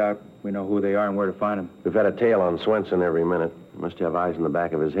checked out. We know who they are and where to find them. We've had a tail on Swenson every minute. Must have eyes in the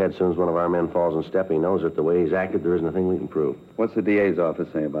back of his head. As soon as one of our men falls in step, he knows it. The way he's acted, there isn't a thing we can prove. What's the DA's office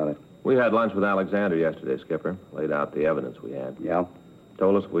say about it? We had lunch with Alexander yesterday, Skipper. Laid out the evidence we had. Yeah?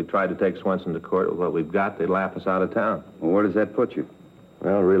 Told us if we tried to take Swenson to court with what we've got, they'd laugh us out of town. Well, where does that put you?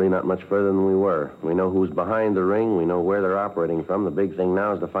 Well, really not much further than we were. We know who's behind the ring. We know where they're operating from. The big thing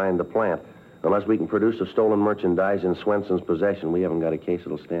now is to find the plant. Unless we can produce the stolen merchandise in Swenson's possession, we haven't got a case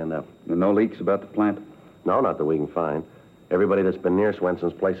that'll stand up. There are no leaks about the plant? No, not that we can find. Everybody that's been near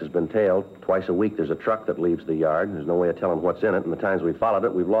Swenson's place has been tailed. Twice a week there's a truck that leaves the yard. There's no way of telling what's in it, and the times we followed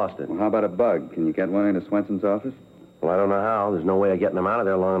it, we've lost it. Well, how about a bug? Can you get one into Swenson's office? Well, I don't know how. There's no way of getting them out of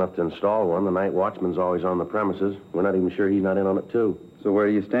there long enough to install one. The night watchman's always on the premises. We're not even sure he's not in on it, too. So where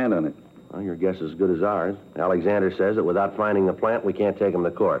do you stand on it? Well, your guess is as good as ours. Alexander says that without finding the plant, we can't take him to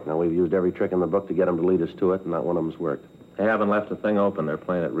court. Now, we've used every trick in the book to get him to lead us to it, and not one of them's worked. They haven't left the thing open. They're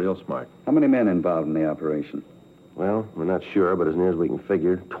playing it real smart. How many men involved in the operation? Well, we're not sure, but as near as we can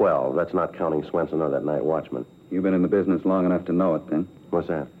figure, 12. That's not counting Swenson or that night watchman. You've been in the business long enough to know it, then. What's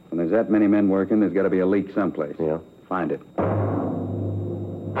that? When there's that many men working, there's got to be a leak someplace. Yeah. Find it.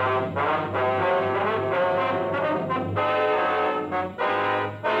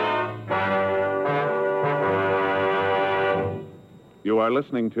 You are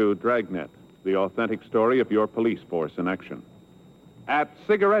listening to Dragnet, the authentic story of your police force in action. At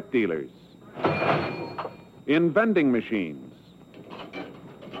cigarette dealers, in vending machines,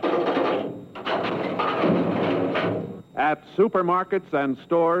 at supermarkets and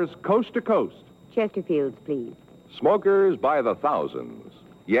stores coast to coast. Chesterfields, please. Smokers by the thousands.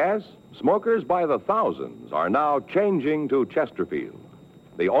 Yes, smokers by the thousands are now changing to Chesterfield,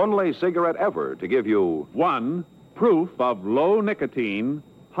 the only cigarette ever to give you one, proof of low nicotine,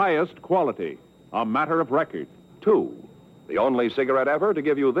 highest quality, a matter of record. 2, the only cigarette ever to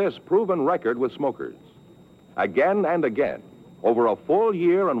give you this proven record with smokers. Again and again, over a full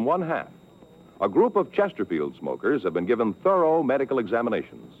year and one half, a group of Chesterfield smokers have been given thorough medical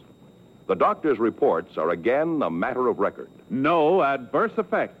examinations. The doctor's reports are again a matter of record. No adverse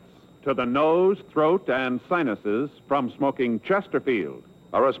effects to the nose, throat, and sinuses from smoking Chesterfield.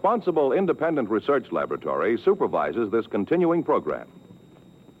 A responsible independent research laboratory supervises this continuing program.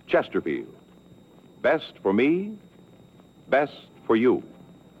 Chesterfield. Best for me, best for you.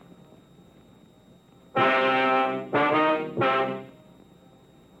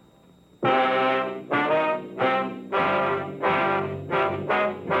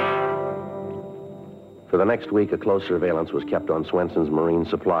 For the next week, a close surveillance was kept on Swenson's marine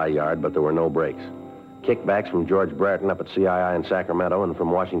supply yard, but there were no breaks. Kickbacks from George Brereton up at CII in Sacramento and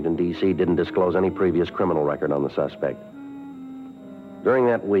from Washington, D.C. didn't disclose any previous criminal record on the suspect. During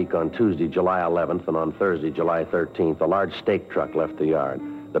that week, on Tuesday, July 11th, and on Thursday, July 13th, a large stake truck left the yard.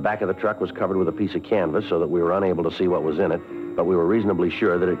 The back of the truck was covered with a piece of canvas so that we were unable to see what was in it, but we were reasonably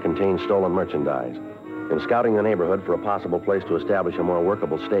sure that it contained stolen merchandise. In scouting the neighborhood for a possible place to establish a more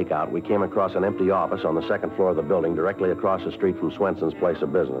workable stakeout, we came across an empty office on the second floor of the building directly across the street from Swenson's place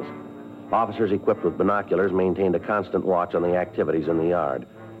of business. Officers equipped with binoculars maintained a constant watch on the activities in the yard.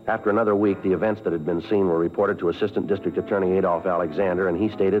 After another week, the events that had been seen were reported to Assistant District Attorney Adolph Alexander, and he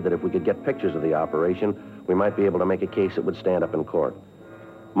stated that if we could get pictures of the operation, we might be able to make a case that would stand up in court.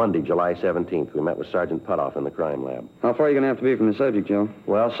 Monday, July 17th, we met with Sergeant Putoff in the crime lab. How far are you going to have to be from the subject, Joe?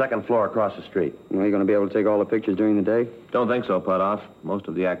 Well, second floor across the street. Are you going to be able to take all the pictures during the day? Don't think so, Putoff. Most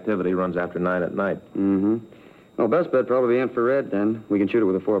of the activity runs after 9 at night. Mm-hmm. Well, best bet probably infrared, then. We can shoot it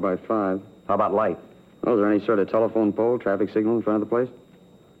with a 4x5. How about light? Oh, is there any sort of telephone pole, traffic signal in front of the place?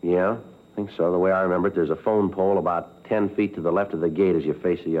 Yeah, I think so. The way I remember it, there's a phone pole about 10 feet to the left of the gate as you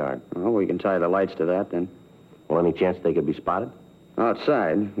face the yard. Oh, we can tie the lights to that, then. Well, any chance they could be spotted?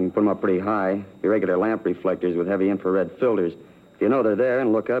 Outside. We can put them up pretty high. Irregular lamp reflectors with heavy infrared filters. If you know they're there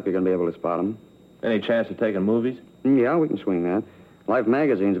and look up, you're going to be able to spot them. Any chance of taking movies? Yeah, we can swing that. Life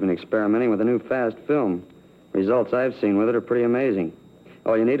magazine's been experimenting with a new fast film. Results I've seen with it are pretty amazing.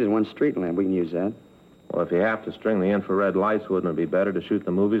 All you need is one street lamp. We can use that. Well, if you have to string the infrared lights, wouldn't it be better to shoot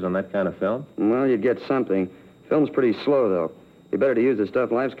the movies on that kind of film? Well, you'd get something. Film's pretty slow, though. Be better to use the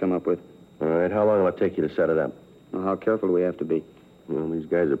stuff Life's come up with. All right, how long will it take you to set it up? Well, how careful do we have to be? Well, these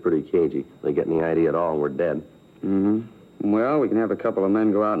guys are pretty cagey. They get any idea at all, we're dead. Mm-hmm. Well, we can have a couple of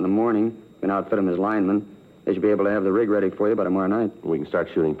men go out in the morning. We can outfit them as linemen. They should be able to have the rig ready for you by tomorrow night. We can start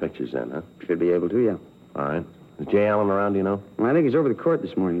shooting pictures then, huh? Should be able to, yeah. All right. Is Jay Allen around, do you know? Well, I think he's over the court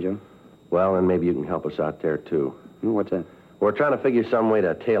this morning, Joe. Well, then maybe you can help us out there, too. What's that? We're trying to figure some way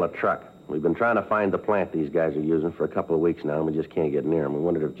to tail a truck. We've been trying to find the plant these guys are using for a couple of weeks now, and we just can't get near them. We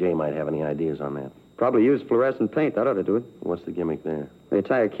wondered if Jay might have any ideas on that. Probably use fluorescent paint. That ought to do it. What's the gimmick there? They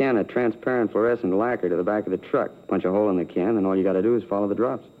tie a can of transparent fluorescent lacquer to the back of the truck, punch a hole in the can, and all you got to do is follow the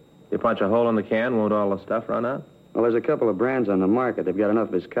drops. You punch a hole in the can, won't all the stuff run out? Well, there's a couple of brands on the market. They've got enough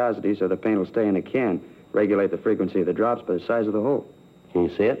viscosity so the paint will stay in the can. Regulate the frequency of the drops by the size of the hole. Can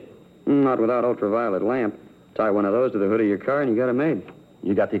you see it? Not without ultraviolet lamp. Tie one of those to the hood of your car and you got it made.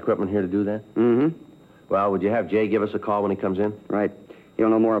 You got the equipment here to do that? Mm-hmm. Well, would you have Jay give us a call when he comes in? Right. He'll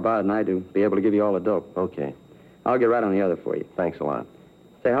know more about it than I do. Be able to give you all the dope. Okay. I'll get right on the other for you. Thanks a lot.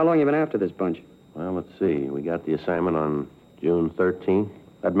 Say, how long you been after this bunch? Well, let's see. We got the assignment on June 13th.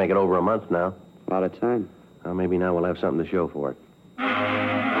 That'd make it over a month now. A lot of time. Well, maybe now we'll have something to show for it.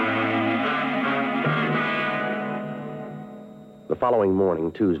 The following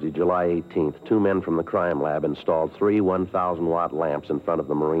morning, Tuesday, July 18th, 2 men from the crime lab installed 3 1,000-watt lamps in front of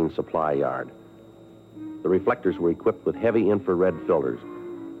the marine supply yard. The reflectors were equipped with heavy infrared filters.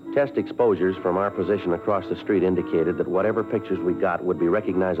 Test exposures from our position across the street indicated that whatever pictures we got would be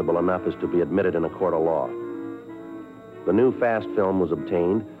recognizable enough as to be admitted in a court of law. The new fast film was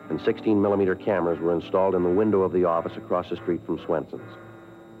obtained, and 16-millimeter cameras were installed in the window of the office across the street from Swenson's.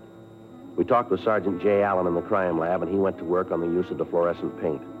 We talked with Sergeant Jay Allen in the crime lab, and he went to work on the use of the fluorescent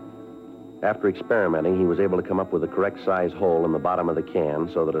paint. After experimenting, he was able to come up with the correct size hole in the bottom of the can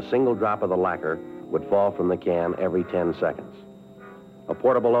so that a single drop of the lacquer would fall from the can every 10 seconds. A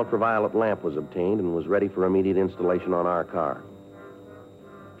portable ultraviolet lamp was obtained and was ready for immediate installation on our car.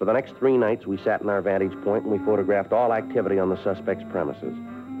 For the next 3 nights, we sat in our vantage point and we photographed all activity on the suspect's premises.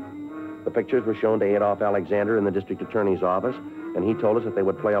 The pictures were shown to Adolph Alexander in the district attorney's office, and he told us that they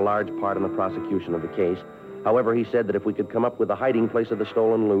would play a large part in the prosecution of the case. However, he said that if we could come up with the hiding place of the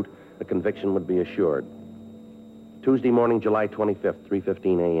stolen loot, a conviction would be assured. Tuesday morning, July 25th,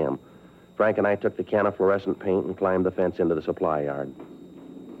 3:15 a.m., Frank and I took the can of fluorescent paint and climbed the fence into the supply yard.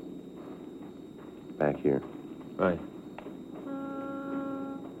 Back here. Right.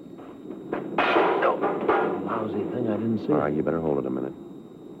 Lousy thing, I didn't see. All right, you better hold it a minute.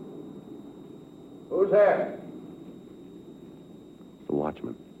 Who's there? It's the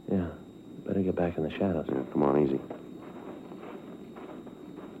watchman. Yeah. Better get back in the shadows. Yeah, come on, easy.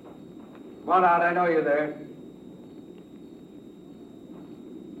 Come on out, I know you're there.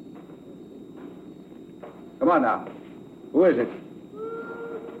 Come on now. Who is it?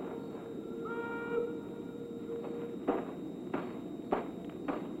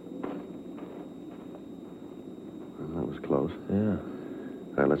 Well, that was close. Yeah.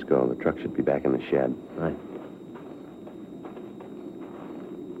 All right, let's go. The truck should be back in the shed. Right.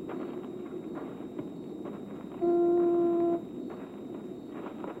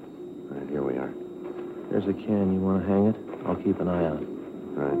 All right, here we are. There's a can. You want to hang it? I'll keep an eye out.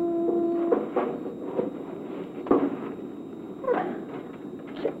 All right.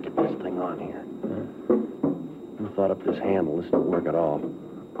 Can't get this thing on here. Who thought up this handle? This didn't work at all.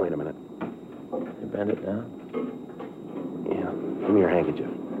 Wait a minute. You bend it down? Yeah. Give me your handkerchief.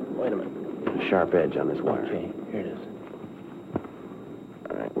 Wait a minute. There's a sharp edge on this wire. Okay, here it is.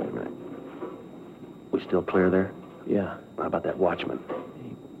 All right, wait a minute. We still clear there? Yeah. How about that watchman?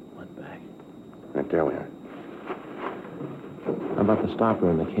 He went back. Right there we are. How about the stopper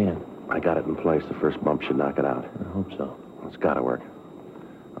in the can? I got it in place. The first bump should knock it out. I hope so. It's got to work.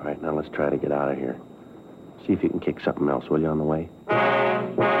 All right, now let's try to get out of here. See if you can kick something else, will you, on the way?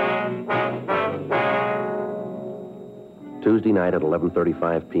 Tuesday night at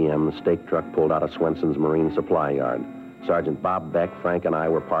 11:35 p.m., the stake truck pulled out of Swenson's Marine Supply Yard. Sergeant Bob Beck, Frank, and I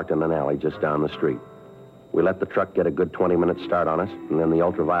were parked in an alley just down the street. We let the truck get a good 20-minute start on us, and then the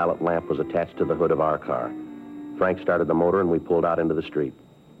ultraviolet lamp was attached to the hood of our car. Frank started the motor, and we pulled out into the street.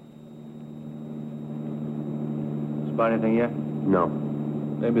 Spot anything yet? No.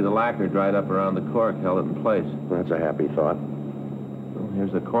 Maybe the lacquer dried up around the cork, held it in place. That's a happy thought. Well,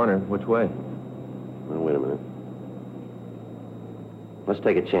 here's the corner. Which way? Well, wait a minute. Let's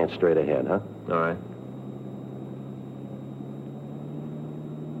take a chance straight ahead, huh? All right.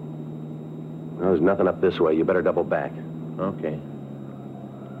 Well, there's nothing up this way. You better double back. Okay.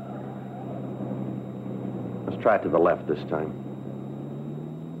 Let's try it to the left this time.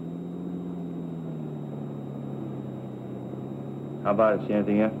 How about it? See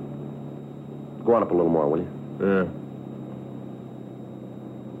anything yet? Go on up a little more, will you?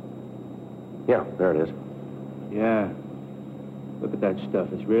 Yeah, there it is. Yeah. Look at that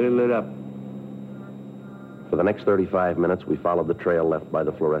stuff. It's really lit up. For the next 35 minutes, we followed the trail left by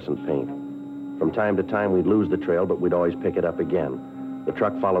the fluorescent paint. From time to time, we'd lose the trail, but we'd always pick it up again. The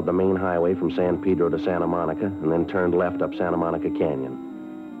truck followed the main highway from San Pedro to Santa Monica and then turned left up Santa Monica Canyon.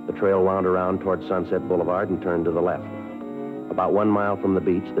 The trail wound around toward Sunset Boulevard and turned to the left. About 1 mile from the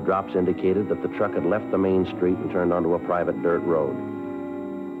beach, the drops indicated that the truck had left the main street and turned onto a private dirt road.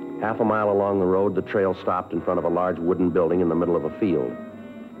 Half a mile along the road, the trail stopped in front of a large wooden building in the middle of a field.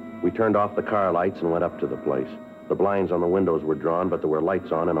 We turned off the car lights and went up to the place. The blinds on the windows were drawn, but there were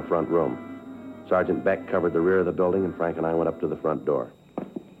lights on in a front room. Sergeant Beck covered the rear of the building, and Frank and I went up to the front door.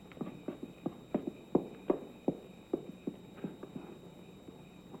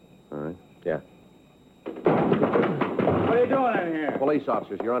 police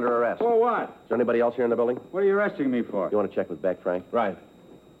officers. You're under arrest. For what? Is there anybody else here in the building? What are you arresting me for? You want to check with Beck, Frank? Right.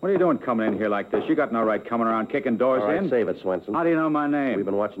 What are you doing coming in here like this? You got no right coming around kicking doors All right, in. save it, Swenson. How do you know my name? We've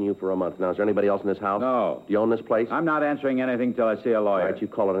been watching you for a month now. Is there anybody else in this house? No. Do you own this place? I'm not answering anything till I see a lawyer. All right, you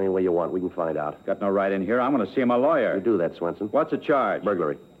call it any way you want. We can find out. Got no right in here. I'm going to see my lawyer. You do that, Swenson. What's the charge?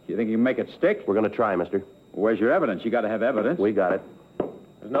 Burglary. You think you can make it stick? We're going to try, mister. Where's your evidence? You got to have evidence. We got it.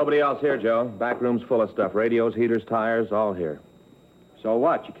 There's nobody else here, Joe. Back room's full of stuff. Radios, heaters, tires, all here. So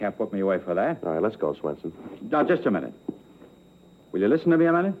what? You can't put me away for that. All right, let's go, Swenson. Now, just a minute. Will you listen to me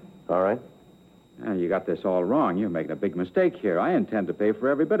a minute? All right. You got this all wrong. You're making a big mistake here. I intend to pay for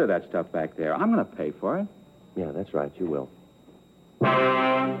every bit of that stuff back there. I'm going to pay for it. Yeah, that's right. You will.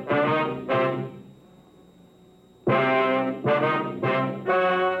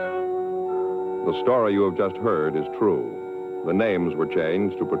 The story you have just heard is true. The names were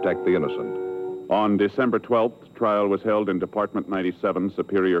changed to protect the innocent. On December 12th, trial was held in Department 97,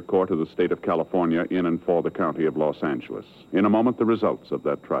 Superior Court of the State of California, in and for the County of Los Angeles. In a moment, the results of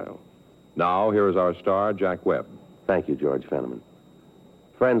that trial. Now, here is our star, Jack Webb. Thank you, George Fenneman.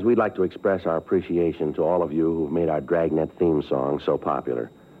 Friends, we'd like to express our appreciation to all of you who've made our Dragnet theme song so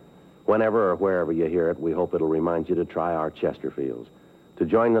popular. Whenever or wherever you hear it, we hope it'll remind you to try our Chesterfields, to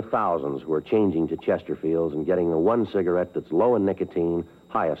join the thousands who are changing to Chesterfields and getting the one cigarette that's low in nicotine,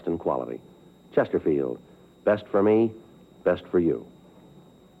 highest in quality. Chesterfield, best for me, best for you.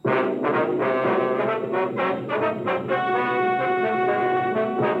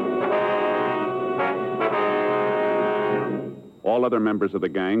 All other members of the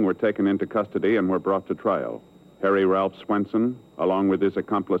gang were taken into custody and were brought to trial. Harry Ralph Swenson, along with his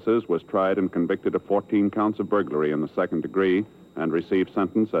accomplices, was tried and convicted of 14 counts of burglary in the second degree and received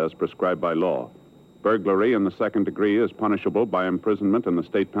sentence as prescribed by law. Burglary in the second degree is punishable by imprisonment in the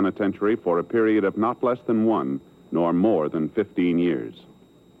state penitentiary for a period of not less than 1 nor more than 15 years.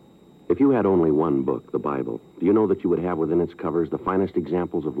 If you had only one book, the Bible, do you know that you would have within its covers the finest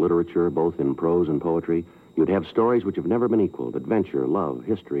examples of literature, both in prose and poetry? You'd have stories which have never been equaled, adventure, love,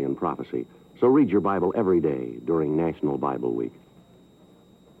 history, and prophecy. So read your Bible every day during National Bible Week.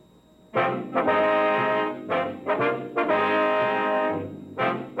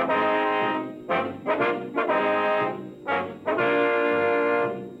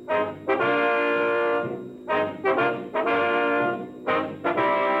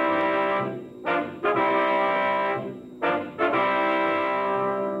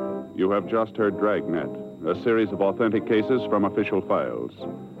 You have just heard Dragnet, a series of authentic cases from official files.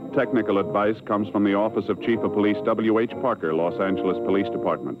 Technical advice comes from the Office of Chief of Police W.H. Parker, Los Angeles Police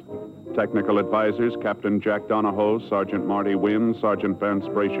Department. Technical advisors, Captain Jack Donahoe, Sergeant Marty Wynn, Sergeant Vance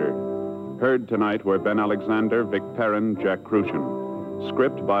Brasher. Heard tonight were Ben Alexander, Vic Perrin, Jack Crucian.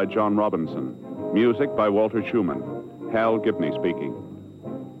 Script by John Robinson. Music by Walter Schumann. Hal Gibney speaking.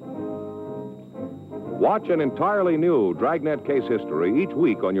 Watch an entirely new Dragnet case history each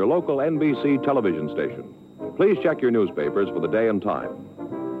week on your local NBC television station. Please check your newspapers for the day and time.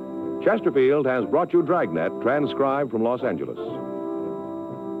 Chesterfield has brought you Dragnet, transcribed from Los Angeles.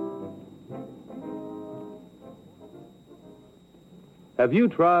 Have you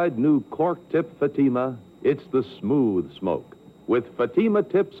tried new cork tip Fatima? It's the smooth smoke, with Fatima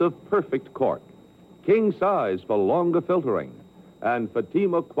tips of perfect cork, king size for longer filtering, and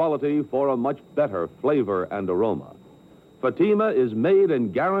Fatima quality for a much better flavor and aroma. Fatima is made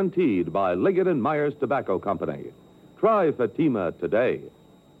and guaranteed by Liggett & Myers Tobacco Company. Try Fatima today.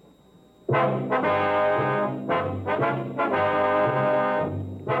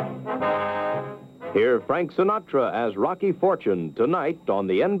 Hear Frank Sinatra as Rocky Fortune tonight on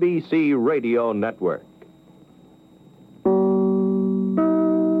the NBC Radio Network.